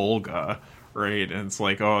the Volga, right? And it's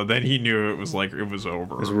like, oh, then he knew it was like it was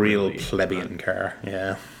over. It was a real plebeian car.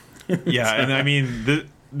 Yeah. Yeah, and I mean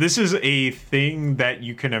this is a thing that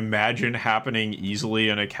you can imagine happening easily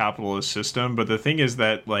in a capitalist system, but the thing is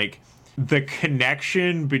that, like, the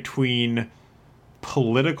connection between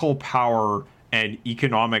political power and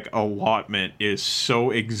economic allotment is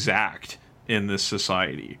so exact in this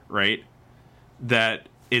society, right? That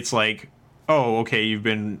it's like, oh, okay, you've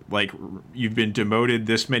been demoted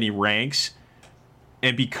this many ranks,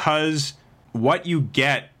 and because what you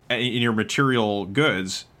get in your material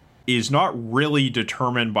goods is not really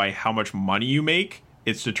determined by how much money you make.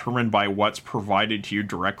 It's determined by what's provided to you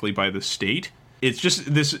directly by the state. It's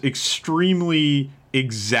just this extremely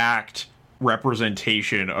exact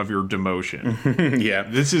representation of your demotion. Yeah.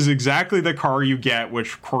 This is exactly the car you get,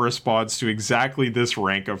 which corresponds to exactly this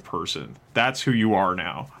rank of person. That's who you are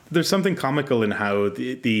now. There's something comical in how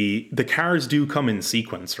the cars do come in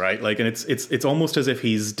sequence, right? Like, and it's almost as if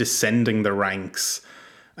he's descending the ranks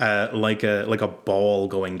like a ball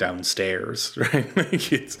going downstairs, right? Like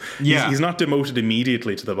he's not demoted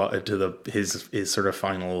immediately to his sort of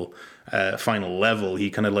final level. He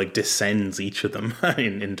kind of like descends each of them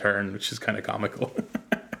in turn, which is kind of comical.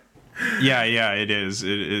 Yeah, it is.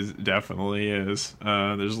 It is definitely is.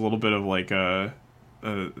 There's a little bit of like a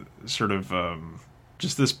sort of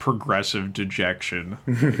just this progressive dejection.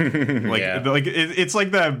 It's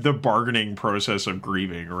like the bargaining process of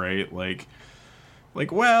grieving, right? Like,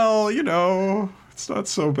 well, it's not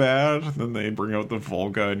so bad. And then they bring out the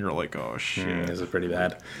Volga, and you're like, oh shit, this is pretty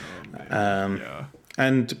bad. Yeah.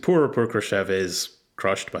 And poor Khrushchev is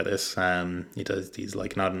crushed by this. He's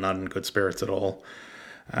like not in good spirits at all.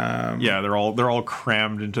 Yeah, they're all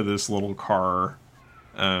crammed into this little car.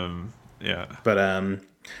 Yeah. But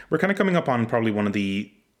we're kind of coming up on probably one of the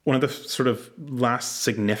sort of last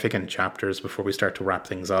significant chapters before we start to wrap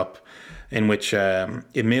things up, in which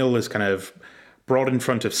Emil is kind of brought in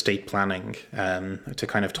front of state planning to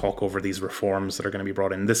kind of talk over these reforms that are going to be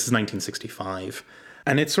brought in. This is 1965,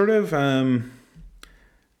 and it sort of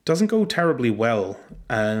doesn't go terribly well,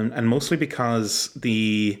 and mostly because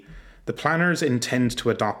the planners intend to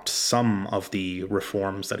adopt some of the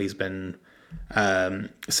reforms that he's been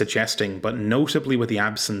suggesting, but notably with the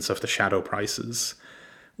absence of the shadow prices,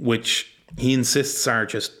 which he insists are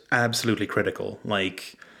just absolutely critical.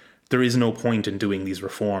 Like, there is no point in doing these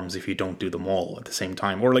reforms if you don't do them all at the same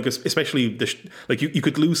time. Or like, especially you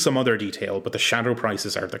could lose some other detail, but the shadow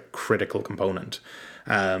prices are the critical component,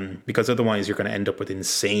 because otherwise you're going to end up with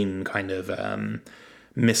insane kind of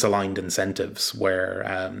misaligned incentives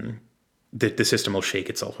where the system will shake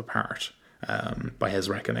itself apart, by his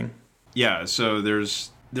reckoning. Yeah, so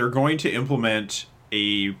they're going to implement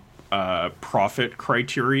a profit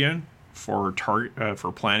criterion for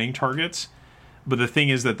planning targets, but the thing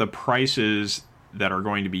is that the prices that are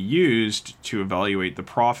going to be used to evaluate the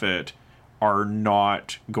profit are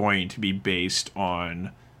not going to be based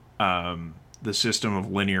on the system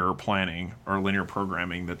of linear planning or linear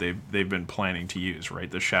programming that they've been planning to use, right?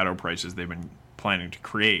 The shadow prices they've been planning to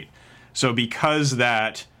create. So because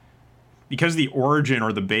the origin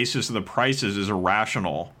or the basis of the prices is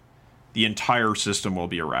irrational, the entire system will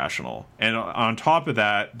be irrational. And on top of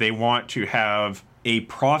that, they want to have a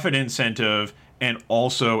profit incentive and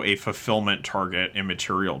also a fulfillment target in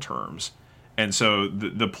material terms. And so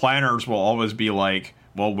the planners will always be like,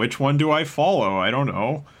 well, which one do I follow? I don't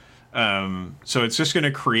know. So it's just going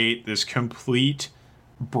to create this complete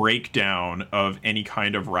breakdown of any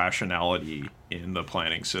kind of rationality in the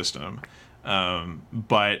planning system.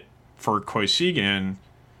 But for Kosygin,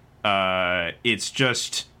 it's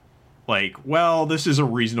just like, well, this is a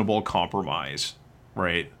reasonable compromise,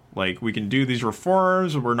 right? Like, we can do these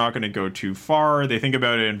reforms, we're not going to go too far. They think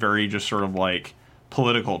about it in very just sort of like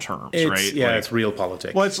political terms, right? Yeah, like, it's real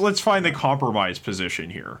politics. Let's find the compromise position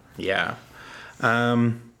here. Yeah.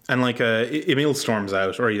 And like Emil storms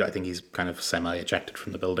out, or I think he's kind of semi-ejected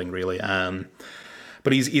from the building, really.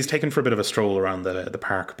 But he's taken for a bit of a stroll around the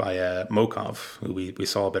park by Mokov, who we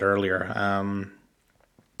saw a bit earlier.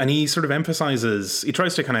 And he sort of emphasizes, he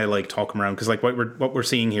tries to kind of like talk him around, because like what we're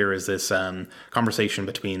seeing here is this conversation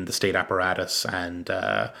between the state apparatus and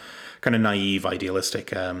kind of naive,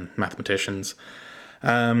 idealistic mathematicians.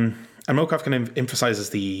 And Mokov kind of emphasizes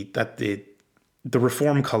that the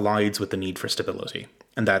reform collides with the need for stability,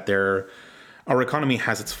 and that our economy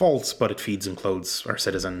has its faults, but it feeds and clothes our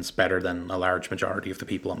citizens better than a large majority of the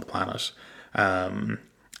people on the planet.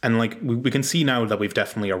 And like we can see now that we've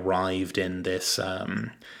definitely arrived in this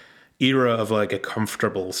era of like a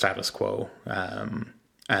comfortable status quo,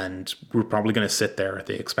 and we're probably going to sit there at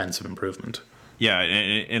the expense of improvement. Yeah,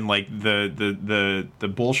 and like the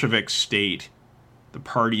Bolshevik state, the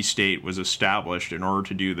party state, was established in order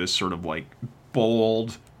to do this sort of like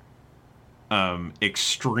bold,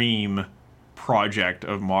 extreme project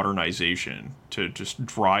of modernization to just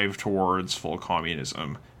drive towards full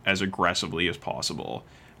communism as aggressively as possible.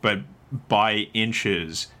 But by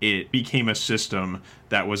inches, it became a system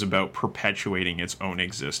that was about perpetuating its own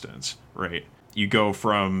existence, right? You go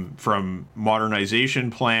from modernization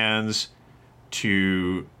plans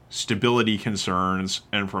to stability concerns,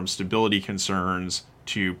 and from stability concerns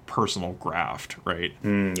to personal graft, right?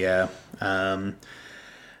 Yeah.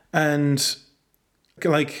 And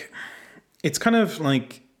like, it's kind of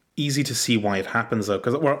like easy to see why it happens though,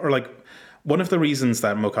 because or like one of the reasons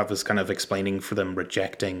that Mokov is kind of explaining for them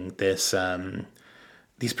rejecting this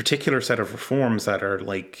these particular set of reforms that are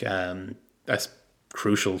like as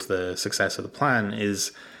crucial to the success of the plan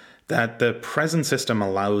is that the present system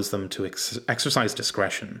allows them to exercise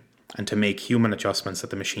discretion and to make human adjustments that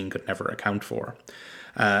the machine could never account for.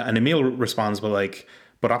 And Emil responds by like,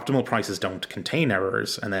 but optimal prices don't contain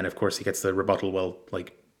errors. And then, of course, he gets the rebuttal, well,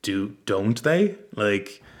 like, don't they?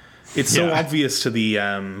 Like, it's so obvious to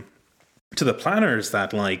the planners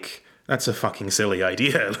that, like, that's a fucking silly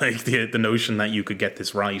idea. Like, the notion that you could get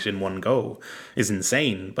this right in one go is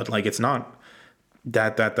insane. But, like, it's not...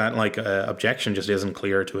 That like objection just isn't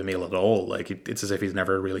clear to Emil at all. Like it's as if he's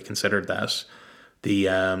never really considered that the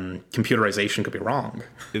computerization could be wrong.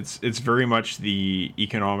 It's very much the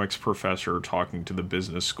economics professor talking to the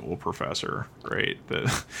business school professor, right?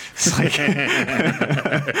 It's like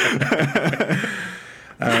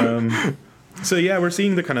So yeah, we're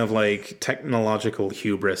seeing the kind of like technological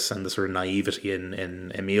hubris and the sort of naivety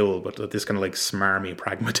in Emil, but this kind of like smarmy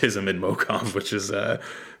pragmatism in Mokov, which is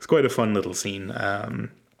it's quite a fun little scene.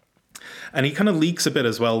 And he kind of leaks a bit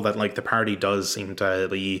as well that like the party does seem to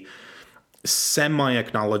be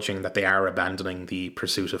semi-acknowledging that they are abandoning the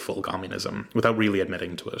pursuit of full communism without really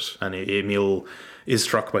admitting to it. And Emil is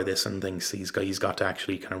struck by this and thinks he's got to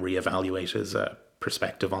actually kind of reevaluate his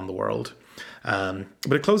perspective on the world.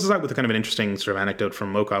 But it closes out with a kind of an interesting sort of anecdote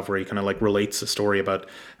from Mokov where he kind of like relates a story about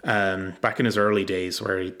back in his early days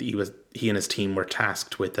where he and his team were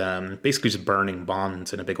tasked with basically just burning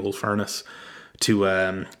bonds in a big old furnace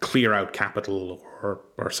to clear out capital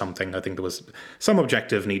or something. I think there was some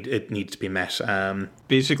objective it needed to be met.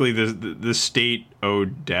 Basically, the state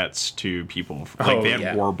owed debts to people. Like they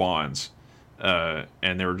had war bonds.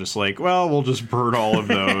 And they were just like, well, we'll just burn all of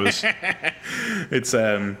those. It's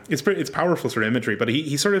powerful sort of imagery, but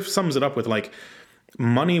he sort of sums it up with like,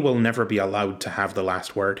 money will never be allowed to have the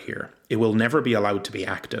last word here. It will never be allowed to be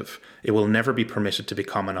active. It will never be permitted to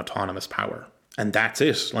become an autonomous power. And that's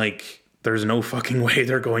it. Like, there's no fucking way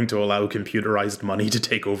they're going to allow computerized money to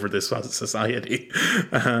take over this society.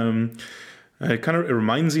 It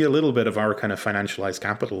reminds you a little bit of our kind of financialized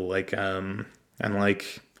capital, like, and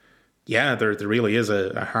like, yeah, there really is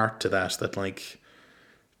a heart to that like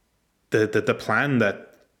the plan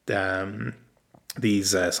that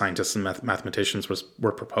these scientists and mathematicians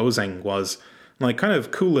were proposing was like kind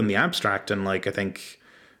of cool in the abstract, and like I think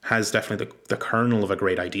has definitely the kernel of a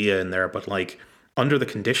great idea in there, but like under the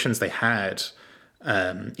conditions they had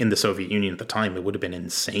in the Soviet Union at the time, it would have been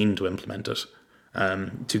insane to implement it.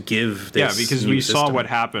 To give this because we saw what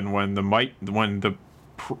happened when the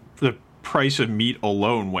price of meat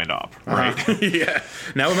alone went up, right? Yeah.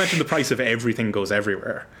 Now imagine the price of everything goes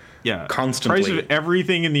everywhere. Yeah. Constantly. The price of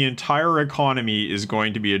everything in the entire economy is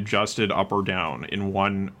going to be adjusted up or down in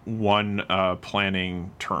one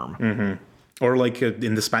planning term. Mm-hmm. Or like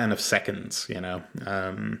in the span of seconds, you know.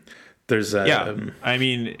 There's I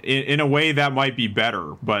mean, in a way that might be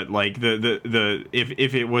better, but like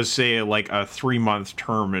if it was say like a 3-month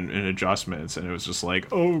term in adjustments, and it was just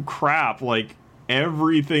like, oh crap, like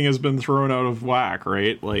everything has been thrown out of whack,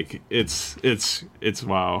 right? Like it's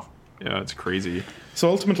wow. Yeah, it's crazy. So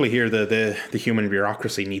ultimately here the human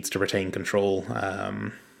bureaucracy needs to retain control.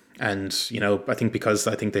 And, you know, I think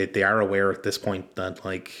they are aware at this point that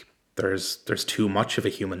like there's too much of a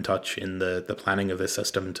human touch in the planning of this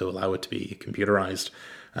system to allow it to be computerized.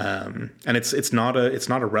 And it's not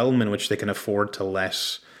a realm in which they can afford to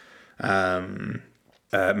let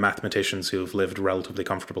mathematicians who've lived relatively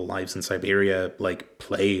comfortable lives in Siberia like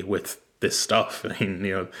play with this stuff. I mean,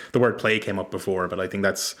 you know, the word play came up before, but I think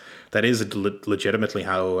that is legitimately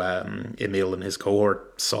how Emil and his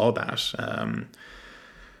cohort saw that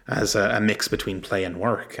as a mix between play and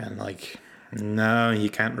work. And like, no, you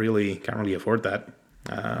can't really afford that.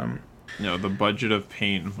 No, the budget of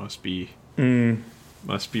pain must be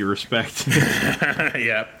respected.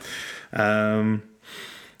 Yeah.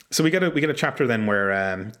 So we get a chapter then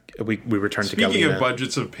where we return to Galina. Speaking of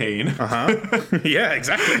budgets of pain. Yeah,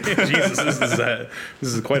 exactly. Jesus,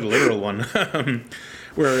 this is quite a literal one.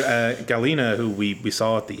 Where Galina, who we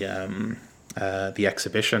saw at the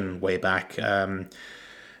exhibition way back,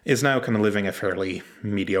 is now kind of living a fairly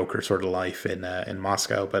mediocre sort of life in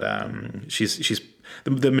Moscow. But she's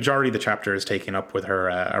the majority of the chapter is taken up with her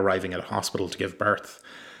arriving at a hospital to give birth,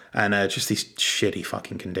 and just these shitty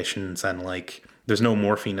fucking conditions, and like there's no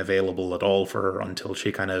morphine available at all for her until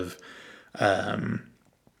she kind of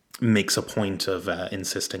makes a point of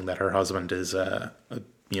insisting that her husband is a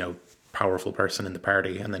powerful person in the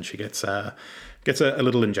party, and then she gets a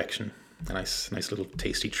little injection, a nice little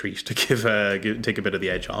tasty treat to take a bit of the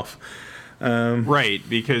edge off. Right,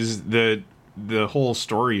 because the whole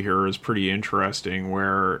story here is pretty interesting,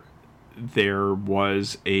 where there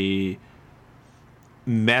was a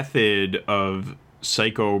method of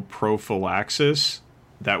psychoprophylaxis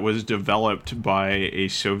that was developed by a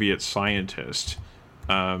Soviet scientist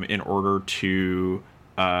in order to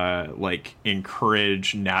like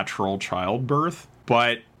encourage natural childbirth,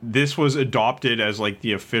 but this was adopted as like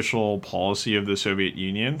the official policy of the Soviet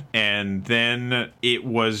Union, and then it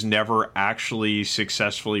was never actually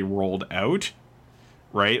successfully rolled out,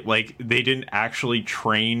 right? Like they didn't actually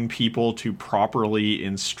train people to properly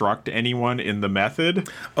instruct anyone in the method.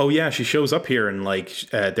 Oh yeah, she shows up here and like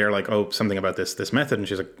they're like, oh, something about this method, and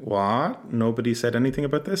she's like, what? Nobody said anything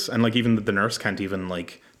about this, and like even the nurse can't even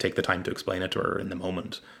like take the time to explain it to her in the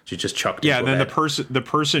moment. She's just chucked. Yeah, into and then bed. the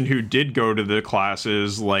person who did go to the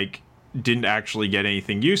classes like didn't actually get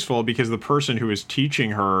anything useful because the person who was teaching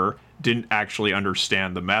her didn't actually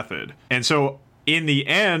understand the method. And so in the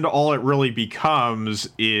end, all it really becomes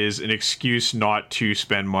is an excuse not to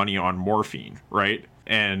spend money on morphine, right?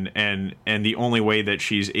 And the only way that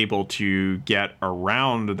she's able to get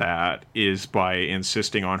around that is by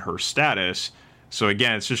insisting on her status. So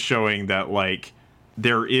again, it's just showing that like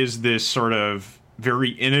there is this sort of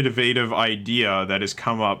very innovative idea that has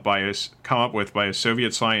come up with by a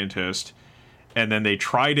Soviet scientist, and then they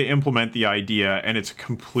try to implement the idea, and it's a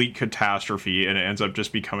complete catastrophe, and it ends up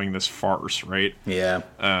just becoming this farce, right? Yeah.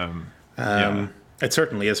 Yeah. It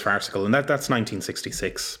certainly is farcical, and that's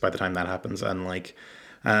 1966 by the time that happens, and like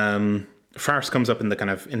farce comes up in the kind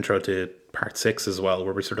of intro to part 6 as well,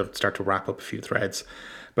 where we sort of start to wrap up a few threads,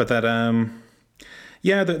 but that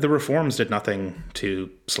yeah, the reforms did nothing to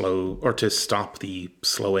slow or to stop the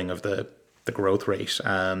slowing of the growth rate.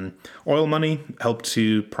 Oil money helped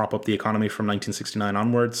to prop up the economy from 1969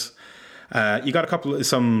 onwards. You got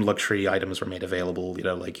some luxury items were made available, you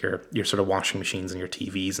know, like your sort of washing machines and your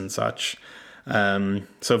TVs and such.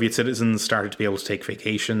 Soviet citizens started to be able to take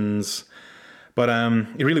vacations, but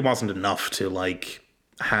it really wasn't enough to like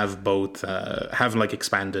have both have like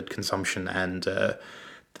expanded consumption and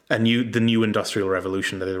the new industrial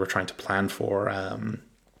revolution that they were trying to plan for,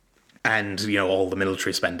 and you know all the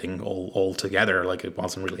military spending all together. Like it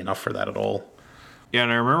wasn't really enough for that at all. Yeah,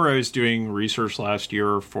 and I remember I was doing research last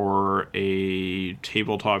year for a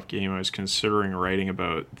tabletop game I was considering writing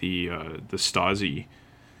about the Stasi.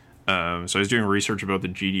 So I was doing research about the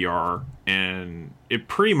GDR, and it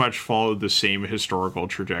pretty much followed the same historical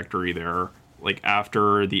trajectory there. Like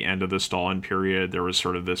after the end of the Stalin period, there was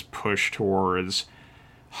sort of this push towards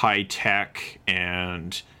high tech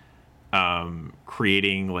and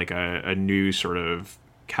creating like a new sort of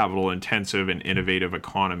capital intensive and innovative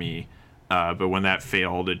economy. But when that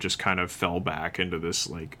failed, it just kind of fell back into this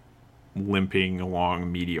like limping along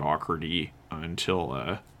mediocrity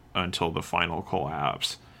until the final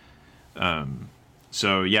collapse.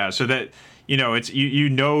 So that, you know, it's you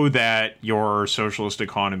know that your socialist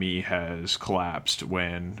economy has collapsed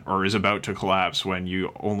or is about to collapse when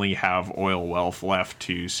you only have oil wealth left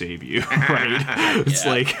to save you, right? It's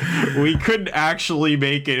like we couldn't actually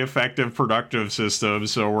make an effective productive system,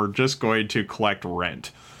 so we're just going to collect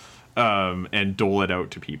rent and dole it out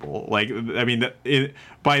to people. Like, I mean,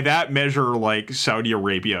 by that measure, like Saudi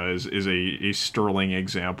Arabia is a sterling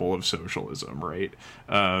example of socialism, right?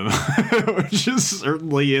 Which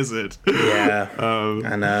certainly isn't.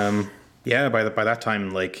 Yeah, yeah. By that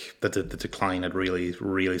time, like the decline had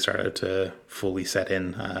really started to fully set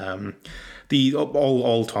in. The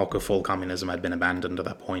all talk of full communism had been abandoned at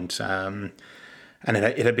that point, and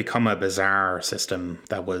it had become a bizarre system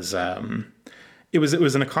that was. It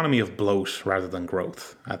was an economy of bloat rather than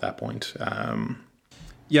growth at that point.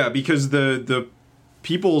 Yeah, because the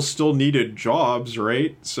people still needed jobs,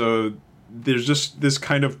 right? So there's just this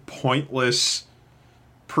kind of pointless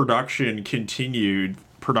production continued,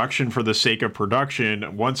 production for the sake of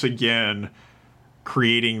production, once again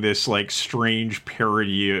creating this like strange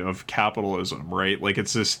parody of capitalism, right? Like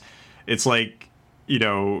it's like, you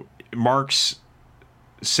know, Marx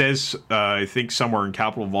says, I think somewhere in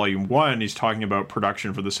Capital Volume 1, he's talking about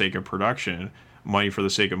production for the sake of production, money for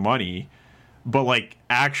the sake of money. But, like,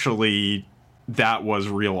 actually, that was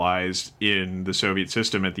realized in the Soviet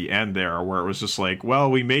system at the end there, where it was just like,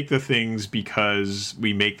 well, we make the things because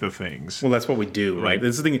we make the things. Well, that's what we do, right?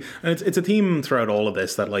 This is the thing. And it's a theme throughout all of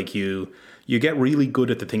this that, like, you get really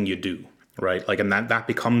good at the thing you do, right? Like, and that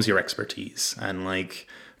becomes your expertise. And, like...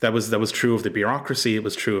 That was true of the bureaucracy. It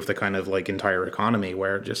was true of the kind of like entire economy,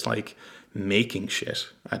 where just like making shit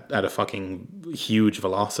at a fucking huge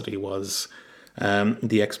velocity was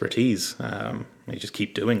the expertise. You just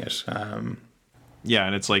keep doing it. Yeah,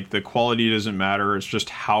 and it's like the quality doesn't matter. It's just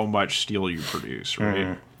how much steel you produce,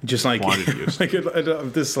 right? Just like like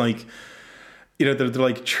this, like you know, they're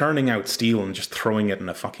like churning out steel and just throwing it in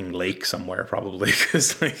a fucking lake somewhere, probably,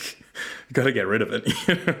 because like. You got to get rid of it.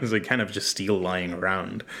 It's like kind of just steel lying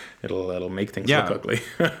around. It'll make things look ugly.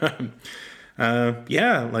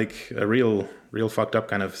 Yeah, like a real fucked up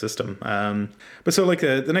kind of system. But so like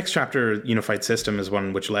the next chapter, Unified System, is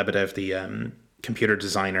one which Lebedev, the computer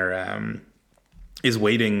designer, is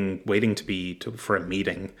waiting for a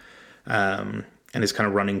meeting, and is kind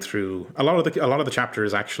of running through a lot of the chapter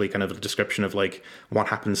is actually kind of a description of like what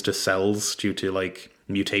happens to cells due to like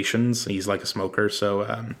mutations. He's like a smoker,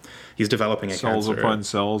 so he's developing a cells cancer. Upon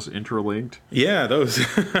cells interlinked. Yeah, those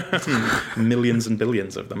millions and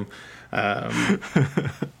billions of them.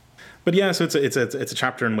 But yeah, so it's a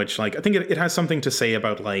chapter in which like I think it has something to say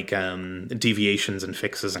about like deviations and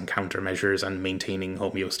fixes and countermeasures and maintaining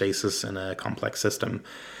homeostasis in a complex system.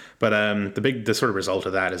 But the sort of result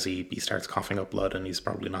of that is he starts coughing up blood, and he's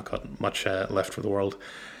probably not got much left for the world.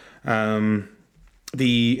 In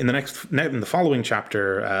the following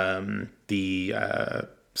chapter, the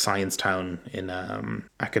science town in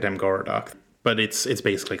Akadem Gorodok, but it's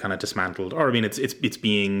basically kind of dismantled, or I mean it's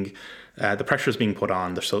being the pressure is being put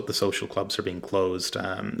on. The social clubs are being closed.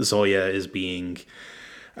 Zoya is being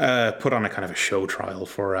put on a kind of a show trial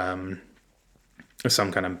for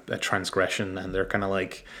some kind of a transgression, and they're kind of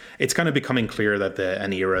like it's kind of becoming clear that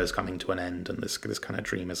an era is coming to an end, and this kind of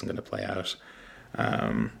dream isn't going to play out.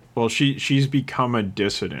 Well, she's become a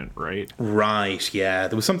dissident, right? Right. Yeah.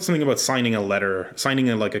 There was something about co-signing a letter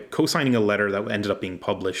that ended up being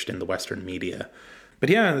published in the Western media. But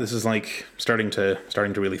yeah, this is like starting to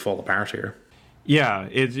really fall apart here. Yeah,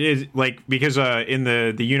 it's like because in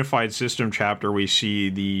the Unified System chapter, we see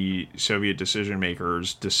the Soviet decision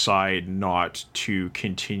makers decide not to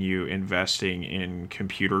continue investing in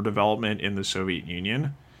computer development in the Soviet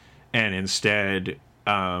Union, and instead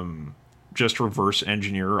just reverse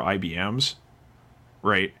engineer IBM's,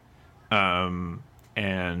 right?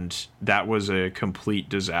 And that was a complete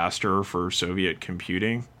disaster for Soviet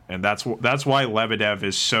computing. And that's why Lebedev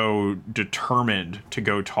is so determined to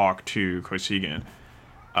go talk to Kosygin,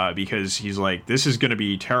 because he's like, this is going to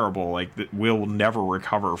be terrible. Like, we'll never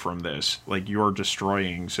recover from this. Like, you're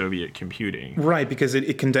destroying Soviet computing. Right, because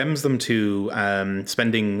it condemns them to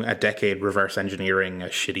spending a decade reverse engineering a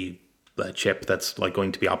shitty chip that's like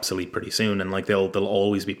going to be obsolete pretty soon, and like they'll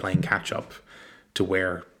always be playing catch up to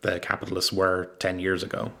where the capitalists were 10 years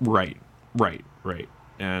ago. Right.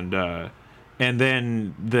 And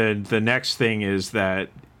then the next thing is that,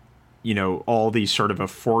 all these sort of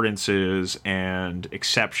affordances and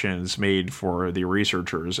exceptions made for the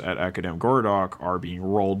researchers at Akadem Gorodok are being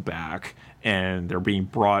rolled back, and they're being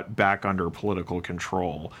brought back under political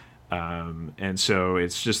control. And so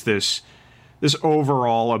it's just this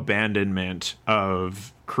overall abandonment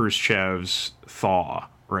of Khrushchev's thaw,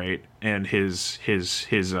 right? And his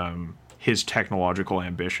technological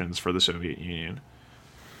ambitions for the Soviet Union.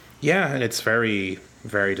 Yeah, and it's very,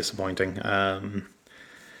 very disappointing,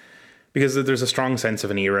 because there's a strong sense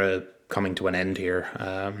of an era coming to an end here,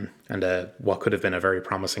 and what could have been a very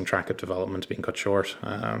promising track of development being cut short.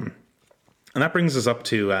 And that brings us up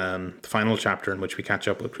to the final chapter, in which we catch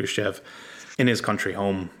up with Khrushchev in his country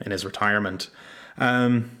home, in his retirement.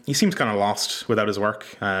 He seems kind of lost without his work.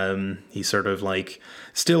 He's sort of like,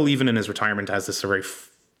 still even in his retirement, has this very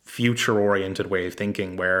future-oriented way of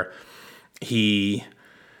thinking, where he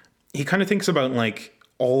kind of thinks about like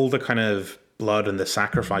all the kind of blood and the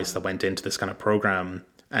sacrifice that went into this kind of program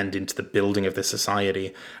and into the building of this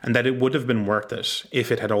society, and that it would have been worth it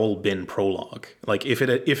if it had all been prologue. Like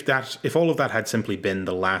if all of that had simply been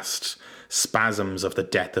the last spasms of the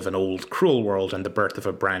death of an old cruel world and the birth of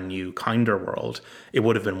a brand new kinder world, it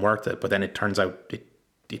would have been worth it. But then it turns out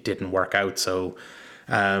it didn't work out. So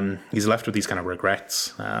he's left with these kind of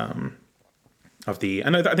regrets. And I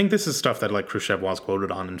think this is stuff that like Khrushchev was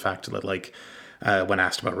quoted on. In fact, that like when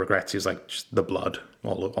asked about regrets, he was like, just the blood,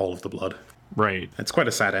 all of the blood. Right. It's quite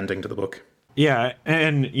a sad ending to the book. Yeah,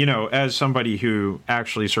 and as somebody who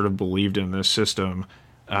actually sort of believed in this system,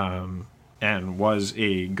 and was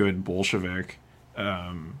a good Bolshevik,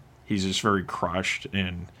 he's just very crushed.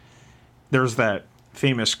 And there's that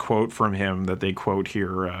famous quote from him that they quote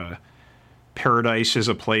here: "Paradise is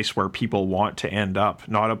a place where people want to end up,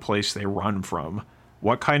 not a place they run from.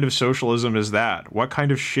 What kind of socialism is that? What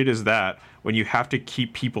kind of shit is that when you have to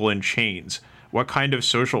keep people in chains? What kind of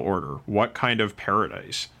social order? What kind of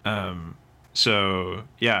paradise?" So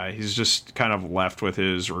yeah, he's just kind of left with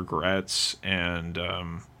his regrets, and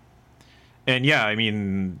yeah, I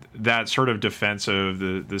mean, that sort of defense of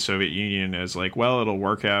the Soviet Union as like, well, it'll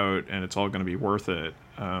work out and it's all going to be worth it,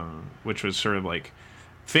 which was sort of like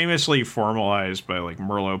famously formalized by like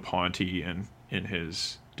Merleau-Ponty in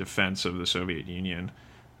his defense of the Soviet Union.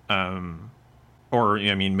 or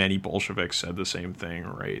I mean, many Bolsheviks said the same thing,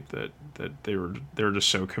 right? That they're just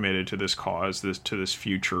so committed to this cause, this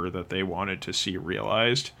future that they wanted to see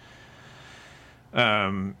realized.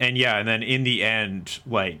 And then in the end,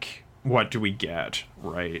 like, what do we get?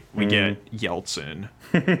 Right, we get Yeltsin,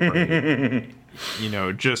 right?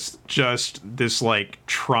 Just this like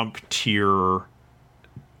Trump tier,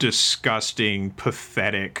 disgusting,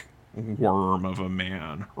 pathetic worm of a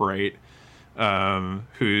man, right?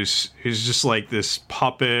 Who's just like this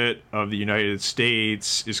puppet of the United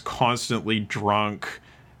States, is constantly drunk,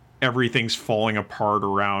 everything's falling apart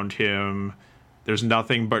around him, there's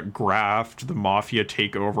nothing but graft, the mafia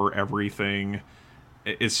take over everything.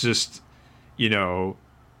 It's just,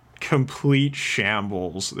 complete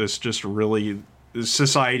shambles. This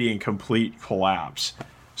society in complete collapse.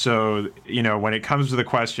 So, when it comes to the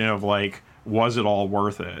question of like, was it all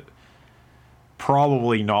worth it?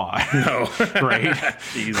 Probably not. No. Right?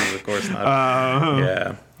 Jesus, of course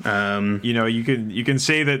not. You can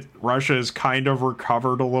say that Russia has kind of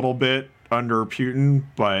recovered a little bit under Putin,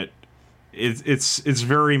 but it's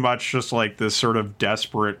very much just like this sort of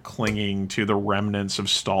desperate clinging to the remnants of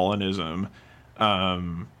Stalinism,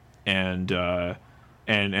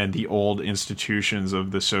 and the old institutions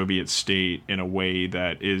of the Soviet state in a way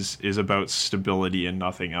that is about stability and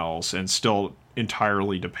nothing else, and still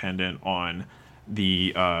entirely dependent on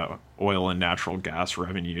the oil and natural gas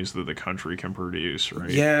revenues that the country can produce, right?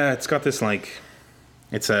 Yeah, it's got this like,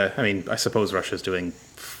 I suppose Russia's doing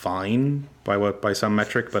fine by some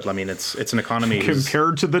metric, but I mean it's an economy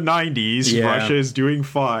compared to the 90s. Yeah. Russia is doing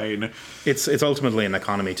fine. It's ultimately an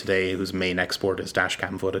economy today whose main export is dash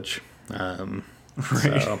cam footage.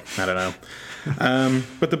 Right. So, I don't know.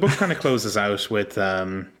 But the book kind of closes out with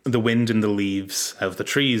the wind in the leaves of the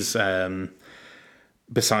trees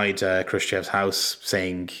beside Khrushchev's house,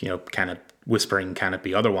 saying, whispering, can it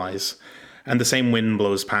be otherwise? And the same wind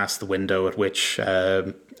blows past the window at which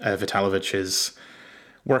Vitalovich is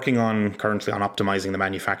working currently on optimizing the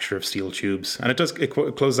manufacture of steel tubes. And it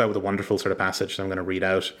closes out with a wonderful sort of passage that I'm going to read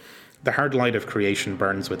out. The hard light of creation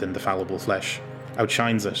burns within the fallible flesh,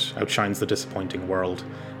 outshines the disappointing world,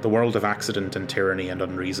 the world of accident and tyranny and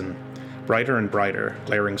unreason. Brighter and brighter,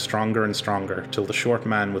 glaring stronger and stronger, till the short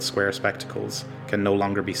man with square spectacles can no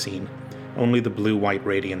longer be seen, only the blue-white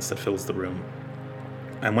radiance that fills the room.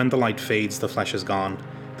 And when the light fades, the flesh is gone,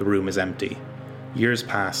 the room is empty. Years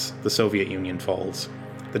pass, the Soviet Union falls.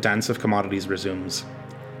 The dance of commodities resumes.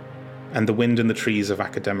 And the wind in the trees of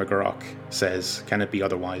Akademigorok says, can it be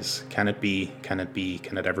otherwise? Can it be? Can it be?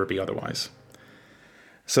 Can it ever be otherwise?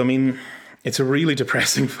 So, I mean, it's a really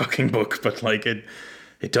depressing fucking book, but like it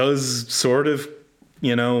does sort of,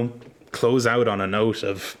 close out on a note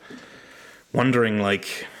of wondering,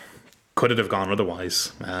 like, could it have gone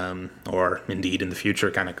otherwise? Or indeed in the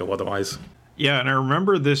future, can it go otherwise? Yeah, and I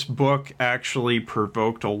remember this book actually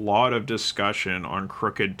provoked a lot of discussion on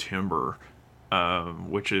Crooked Timber,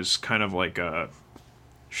 which is kind of like a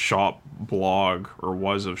shop blog, or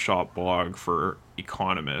was a shop blog for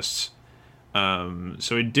economists. So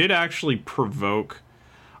it did actually provoke...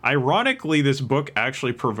 Ironically, this book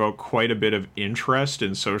actually provoked quite a bit of interest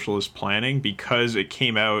in socialist planning because it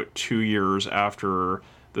came out 2 years after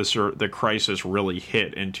the crisis really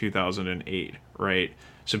hit in 2008, right?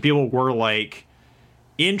 So people were like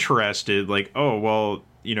interested, like, oh, well,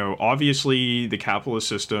 obviously the capitalist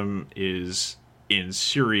system is in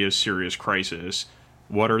serious crisis.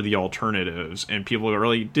 What are the alternatives? And people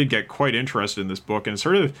really did get quite interested in this book, and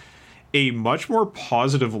sort of a much more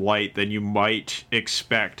positive light than you might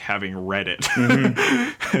expect having read it.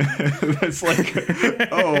 Mm-hmm. That's like,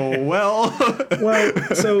 oh, well,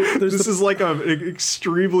 so this is like an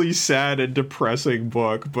extremely sad and depressing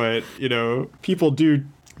book, but, people do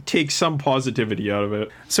take some positivity out of it.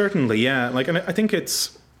 Certainly, yeah. Like, and I think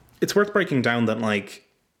it's worth breaking down that, like,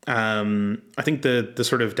 I think the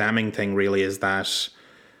sort of damning thing really is that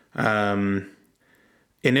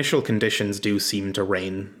initial conditions do seem to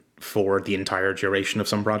reign for the entire duration of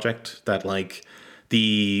some project. That, like,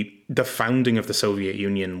 the founding of the Soviet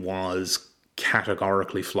Union was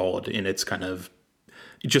categorically flawed in its kind of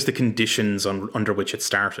just the conditions under which it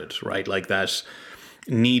started, right? Like, that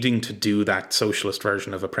needing to do that socialist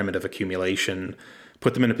version of a primitive accumulation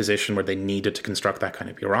put them in a position where they needed to construct that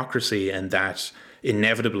kind of bureaucracy, and that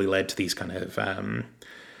inevitably led to these kind of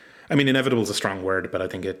inevitable is a strong word, but I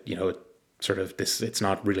think it's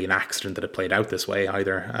not really an accident that it played out this way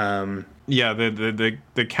either.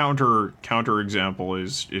 The counter example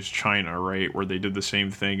is China, right, where they did the same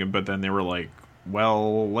thing, but then they were like,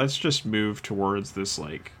 well, let's just move towards this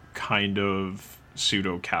like kind of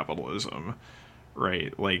pseudo capitalism,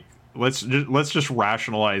 right? Like let's just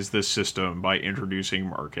rationalize this system by introducing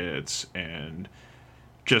markets and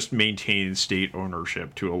just maintain state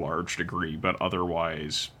ownership to a large degree, but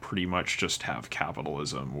otherwise pretty much just have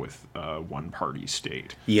capitalism with one party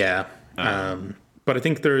state. Yeah. But I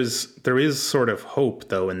think there is sort of hope,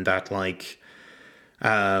 though, in that, like,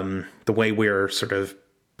 the way we're sort of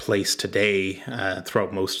placed today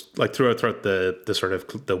throughout the sort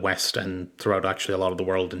of the West and throughout actually a lot of the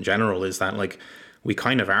world in general, is that, like, we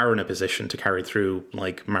kind of are in a position to carry through,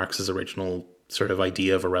 like, Marx's original sort of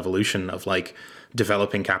idea of a revolution, of, like,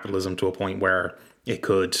 developing capitalism to a point where it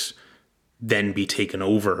could then be taken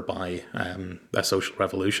over by a social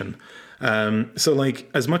revolution. So, like,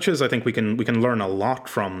 as much as I think we can learn a lot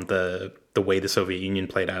from the way the Soviet Union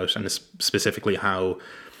played out, and specifically how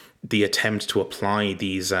the attempt to apply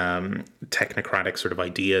these technocratic sort of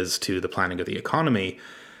ideas to the planning of the economy,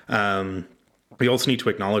 we also need to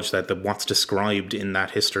acknowledge that what's described in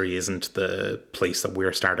that history isn't the place that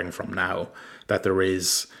we're starting from now, that there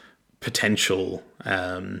is potential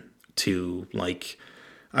to, like,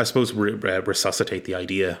 I suppose, resuscitate the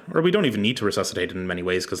idea. Or we don't even need to resuscitate it in many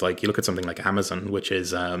ways, because, like, you look at something like Amazon, which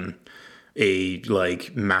is a,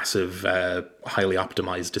 like, massive, highly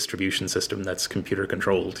optimized distribution system that's computer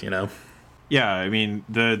controlled, you know? Yeah, I mean,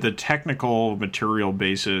 the technical material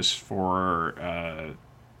basis for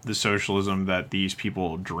the socialism that these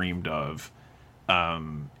people dreamed of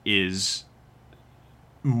is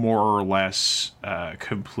more or less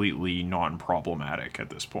completely non-problematic at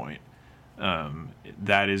this point.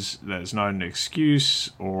 That is not an excuse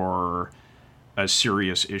or a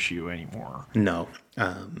serious issue anymore. No.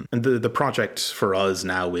 And the project for us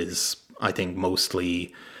now is, I think,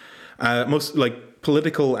 mostly like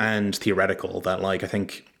political and theoretical, that, like, I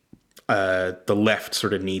think the left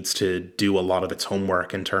sort of needs to do a lot of its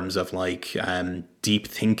homework in terms of, like, deep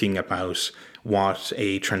thinking about what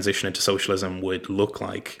a transition into socialism would look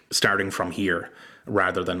like starting from here,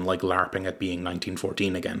 rather than, like, LARPing at being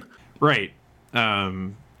 1914 again. Right.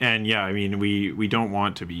 And yeah, I mean, we don't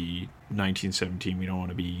want to be 1917. We don't want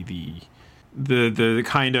to be the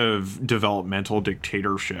kind of developmental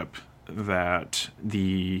dictatorship that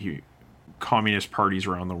the communist parties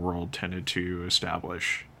around the world tended to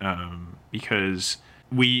establish, because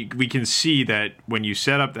we can see that when you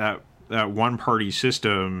set up that one party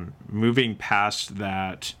system, moving past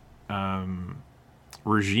that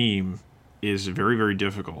regime is very, very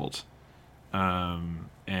difficult.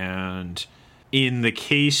 And in the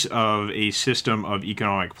case of a system of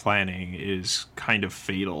economic planning is kind of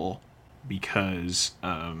fatal, because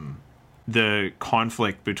the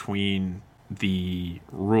conflict between the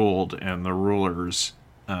ruled and the rulers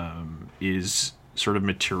is sort of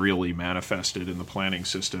materially manifested in the planning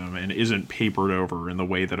system and isn't papered over in the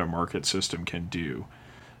way that a market system can do.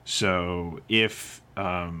 So if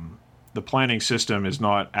the planning system is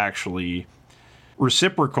not actually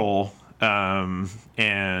reciprocal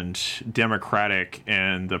and democratic,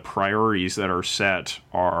 and the priorities that are set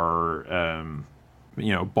are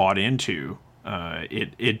bought into,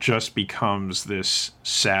 it just becomes this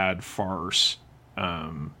sad farce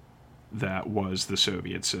that was the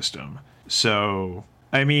Soviet system. So,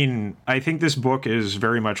 I mean, I think this book is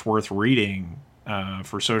very much worth reading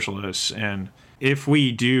for socialists, and if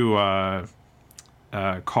we do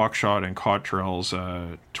cockshot and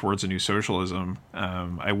cottrails towards a new socialism,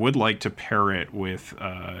 I would like to pair it with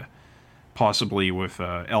possibly with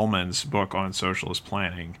Ellman's book on socialist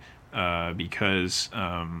planning, because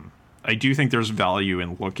I do think there's value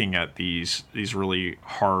in looking at these really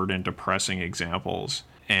hard and depressing examples,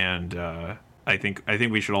 and I think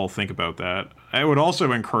we should all think about that. I would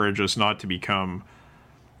also encourage us not to become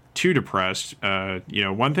too depressed.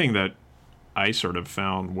 One thing that I sort of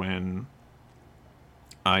found when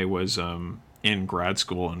I was in grad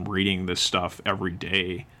school and reading this stuff every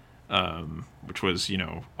day, which was,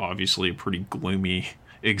 obviously a pretty gloomy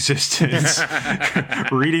existence,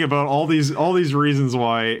 reading about all these reasons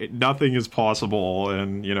why nothing is possible,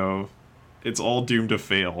 and it's all doomed to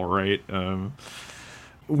fail, right?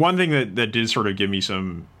 One thing that did sort of give me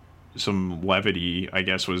some levity, I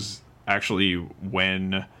guess, was actually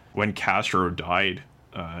when Castro died.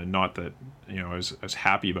 Not that I was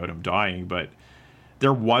happy about him dying, but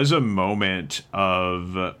there was a moment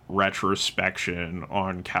of retrospection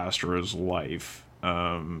on Castro's life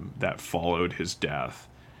that followed his death,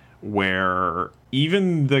 where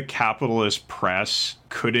even the capitalist press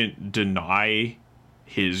couldn't deny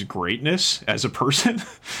his greatness as a person.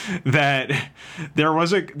 That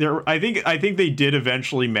I think they did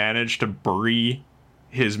eventually manage to bury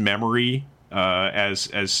his memory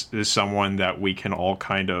as someone that we can all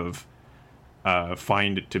kind of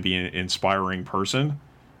find to be an inspiring person.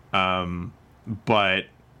 But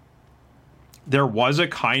there was a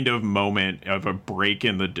kind of moment of a break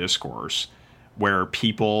in the discourse where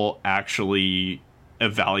people actually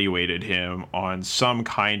evaluated him on some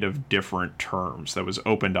kind of different terms that was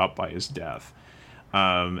opened up by his death.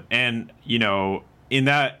 And you know, in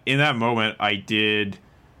that moment, I did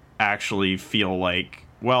actually feel like,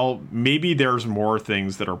 well, maybe there's more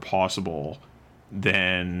things that are possible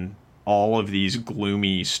than all of these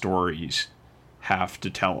gloomy stories have to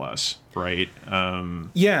tell us, right?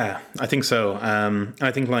 Yeah, I think so.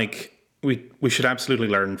 I think like we should absolutely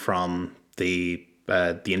learn from the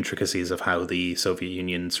intricacies of how the Soviet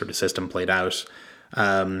Union sort of system played out.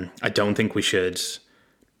 I don't think we should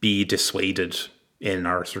be dissuaded in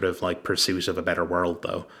our sort of like pursuit of a better world,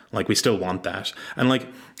 though. Like we still want that, and like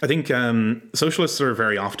I think socialists are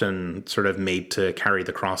very often sort of made to carry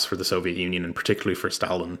the cross for the Soviet Union, and particularly for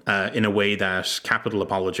Stalin, in a way that capital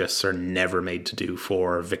apologists are never made to do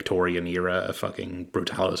for Victorian era fucking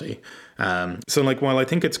brutality. So like while I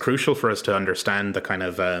think it's crucial for us to understand the kind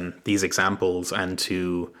of these examples and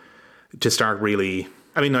to start really,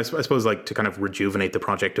 I mean, I suppose like to kind of rejuvenate the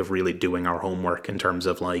project of really doing our homework in terms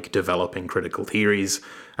of like developing critical theories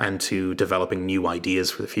and to developing new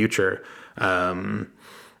ideas for the future.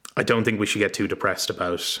 I don't think we should get too depressed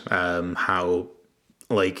about how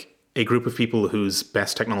like a group of people whose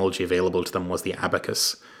best technology available to them was the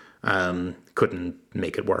abacus couldn't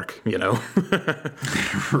make it work, you know?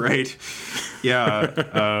 Right.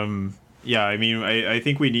 Yeah. Yeah. I mean, I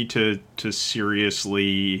think we need to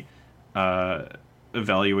seriously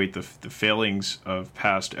evaluate the failings of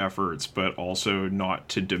past efforts, but also not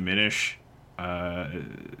to diminish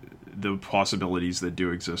the possibilities that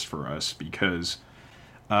do exist for us, because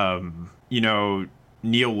you know,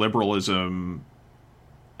 neoliberalism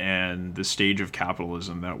and the stage of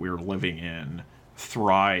capitalism that we're living in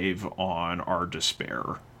thrive on our despair.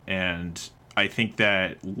 And I think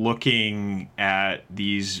that looking at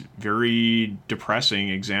these very depressing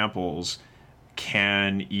examples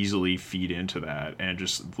can easily feed into that and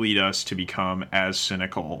just lead us to become as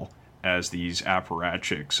cynical as these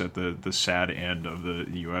apparatchiks at the sad end of the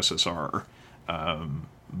USSR.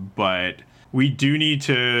 But we do need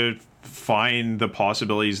to find the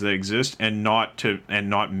possibilities that exist and not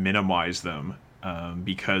minimize them,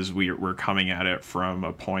 because we're coming at it from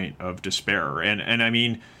a point of despair. And I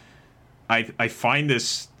mean, I find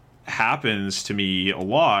this happens to me a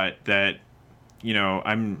lot, that, you know,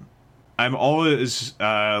 I'm always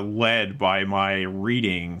led by my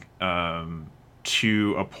reading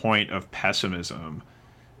to a point of pessimism.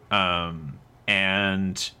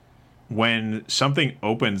 And when something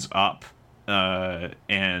opens up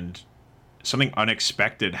and something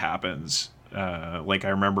unexpected happens, like I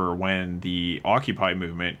remember when the Occupy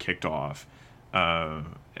movement kicked off,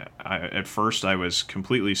 at first I was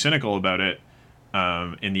completely cynical about it.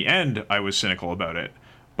 In the end, I was cynical about it.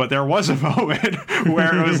 But there was a moment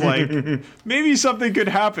where it was like, maybe something could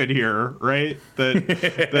happen here, right?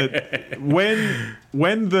 That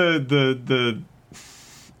when the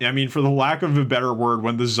I mean, for the lack of a better word,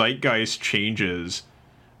 when the zeitgeist changes,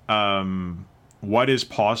 what is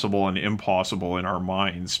possible and impossible in our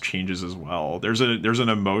minds changes as well. There's an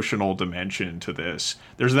emotional dimension to this.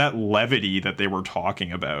 There's that levity that they were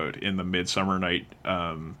talking about in the Midsummer Night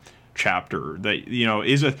chapter that, you know,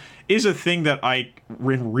 is a thing that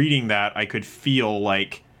when reading that, I could feel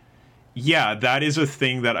like, yeah, that is a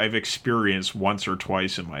thing that I've experienced once or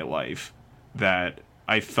twice in my life, that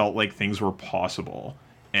I felt like things were possible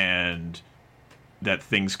and that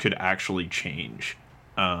things could actually change.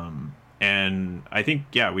 And I think,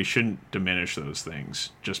 yeah, we shouldn't diminish those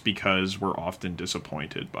things just because we're often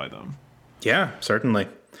disappointed by them. Yeah, certainly.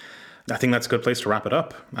 I think that's a good place to wrap it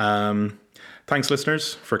up. Thanks,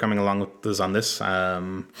 listeners, for coming along with us on this.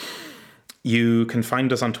 You can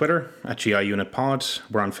find us on Twitter at GI Unit Pod.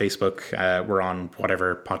 We're on Facebook. We're on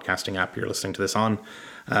whatever podcasting app you're listening to this on.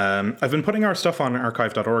 I've been putting our stuff on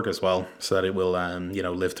archive.org as well, so that it will,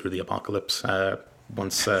 live through the apocalypse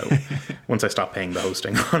once I stop paying the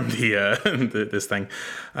hosting on this thing.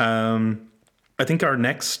 I think our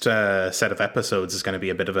next set of episodes is going to be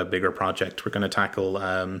a bit of a bigger project. We're going to tackle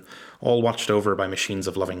All Watched Over by Machines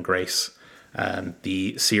of Loving Grace,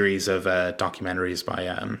 the series of documentaries by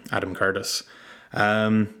Adam Curtis.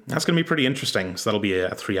 That's going to be pretty interesting. So that'll be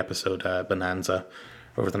a 3-episode bonanza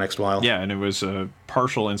over the next while. Yeah, and it was a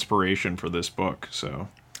partial inspiration for this book, so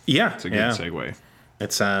yeah, it's a good segue.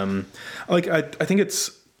 It's I think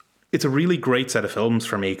it's a really great set of films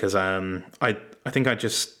for me, because I think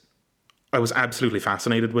I was absolutely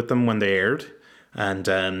fascinated with them when they aired, and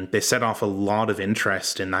they set off a lot of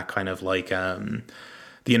interest in that kind of like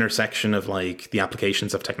the intersection of like the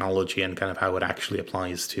applications of technology and kind of how it actually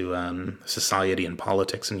applies to society and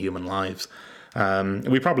politics and human lives.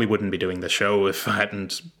 We probably wouldn't be doing this show if I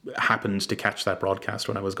hadn't happened to catch that broadcast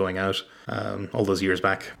when I was going out all those years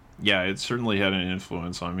back. Yeah, it certainly had an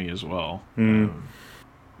influence on me as well.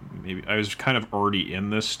 Maybe I was kind of already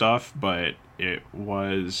in this stuff, but it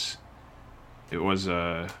was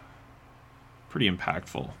pretty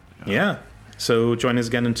impactful. Yeah. So join us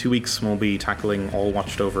again in 2 weeks. We'll be tackling All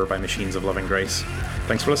Watched Over by Machines of Loving Grace.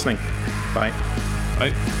 Thanks for listening. Bye.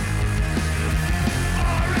 Bye.